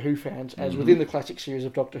Doctor Who fans as, within the classic series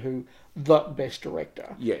of Doctor Who, the best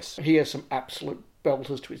director. Yes. He has some absolute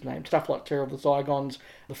belters to his name. Stuff like Terror of the Zygons,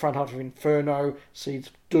 The Front Half of Inferno, Seeds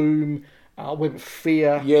of Doom, Web of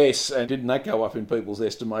Fear. Yes, and didn't that go up in people's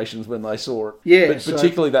estimations when they saw it? Yeah. But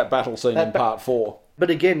particularly that battle scene in Part 4. But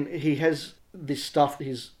again, he has this stuff,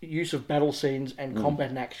 his use of battle scenes and combat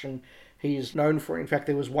and action, he is known for. In fact,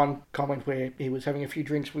 there was one comment where he was having a few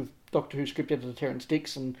drinks with Doctor Who script editor Terence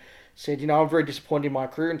Dix and said, I'm very disappointed in my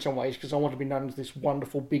career in some ways because I want to be known as this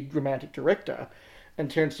wonderful, big, dramatic director. And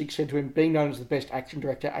Terence Dix said to him, being known as the best action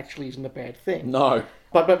director actually isn't a bad thing. No.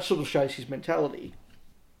 But sort of shows his mentality.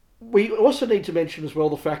 We also need to mention as well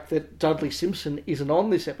the fact that Dudley Simpson isn't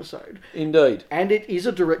on this episode. Indeed. And it is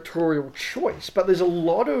a directorial choice, but there's a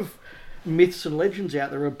lot of myths and legends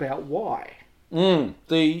out there about why.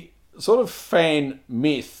 The sort of fan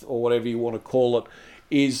myth, or whatever you want to call it,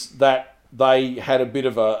 is that they had a bit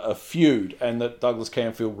of a feud and that Douglas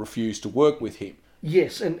Camfield refused to work with him.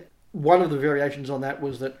 Yes, and one of the variations on that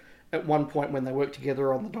was that at one point when they worked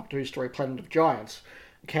together on the Doctor Who story Planet of Giants,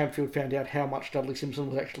 Camfield found out how much Dudley Simpson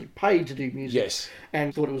was actually paid to do music. Yes.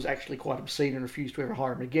 And thought it was actually quite obscene and refused to ever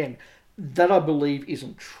hire him again. That, I believe,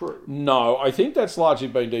 isn't true. No, I think that's largely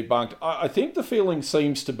been debunked. I think the feeling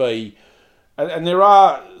seems to be, and there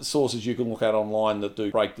are sources you can look at online that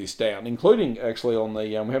do break this down, including actually on the,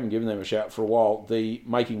 we haven't given them a shout for a while, the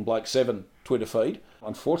Making Blake 7 Twitter feed.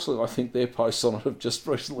 Unfortunately, I think their posts on it have just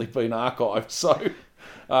recently been archived, so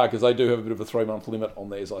because they do have a bit of a 3-month limit on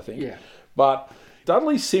theirs, I think. Yeah. But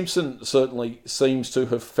Dudley Simpson certainly seems to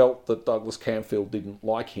have felt that Douglas Camfield didn't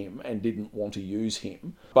like him and didn't want to use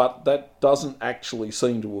him, but that doesn't actually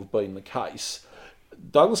seem to have been the case.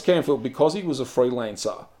 Douglas Camfield, because he was a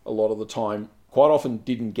freelancer a lot of the time, quite often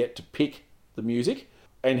didn't get to pick the music.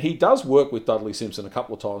 And he does work with Dudley Simpson a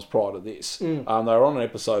couple of times prior to this. They were on an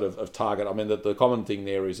episode of Target. I mean, the common thing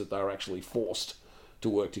there is that they were actually forced to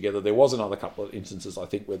work together. There was another couple of instances, I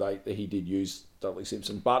think, where he did use Dudley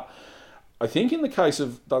Simpson. But I think in the case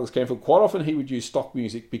of Douglas Camfield, quite often he would use stock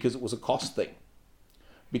music because it was a cost thing.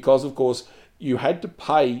 Because, of course, you had to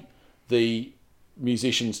pay the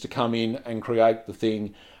musicians to come in and create the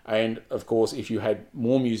thing. And, of course, if you had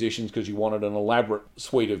more musicians because you wanted an elaborate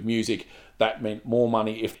suite of music, that meant more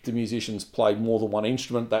money. If the musicians played more than one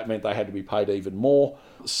instrument, that meant they had to be paid even more.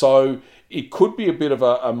 So it could be a bit of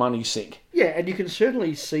a money sink. Yeah, and you can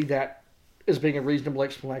certainly see that as being a reasonable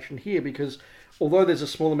explanation here, because although there's a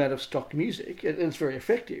small amount of stock music, and it's very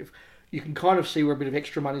effective, you can kind of see where a bit of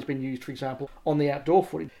extra money has been used, for example, on the outdoor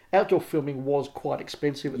footage. Outdoor filming was quite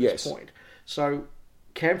expensive at this point. So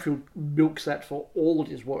Camfield milks that for all it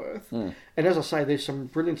is worth. And as I say, there's some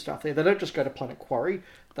brilliant stuff there. They don't just go to Planet Quarry,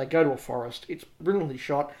 they go to a forest. It's brilliantly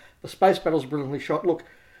shot. The space battle's brilliantly shot. Look,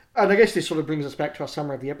 and I guess this sort of brings us back to our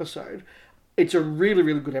summary of the episode. It's a really,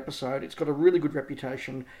 really good episode. It's got a really good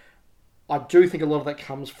reputation. I do think a lot of that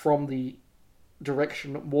comes from the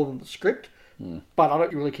direction more than the script. But I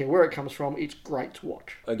don't really care where it comes from. It's great to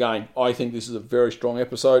watch. Again, I think this is a very strong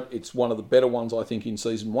episode. It's one of the better ones, I think, in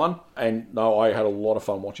season 1. And no, I had a lot of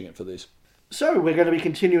fun watching it for this. So we're going to be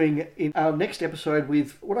continuing in our next episode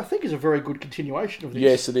with what I think is a very good continuation of this.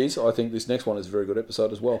 Yes, it is. I think this next one is a very good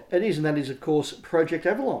episode as well. It is, and that is, of course, Project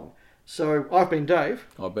Avalon. So I've been Dave.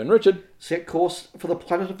 I've been Richard. Set course for the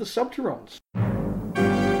planet of the Subterrons.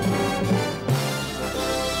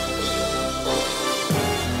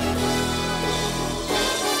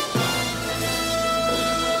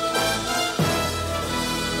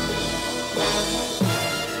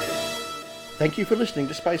 Thank you for listening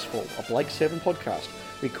to Spacefall, a Blake 7 podcast,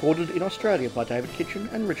 recorded in Australia by David Kitchen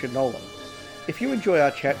and Richard Nolan. If you enjoy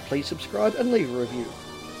our chat, please subscribe and leave a review.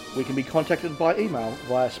 We can be contacted by email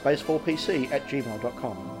via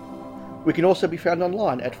spacefallpc@gmail.com. We can also be found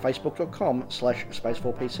online at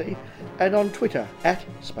facebook.com/spacefallpc and on Twitter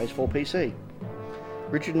 @spacefallpc.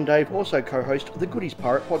 Richard and Dave also co-host the Goodies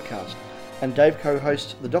Pirate podcast, and Dave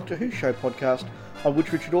co-hosts the Doctor Who Show podcast, on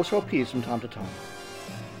which Richard also appears from time to time.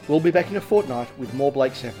 We'll be back in a fortnight with more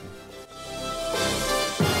Blake 7.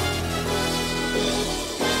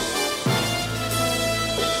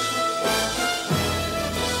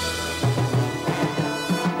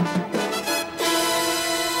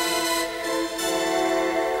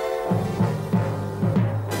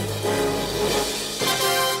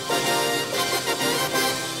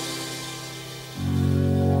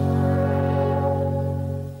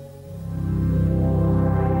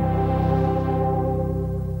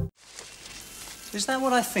 Is that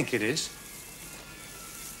what I think it is?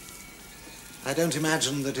 I don't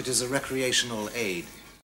imagine that it is a recreational aid.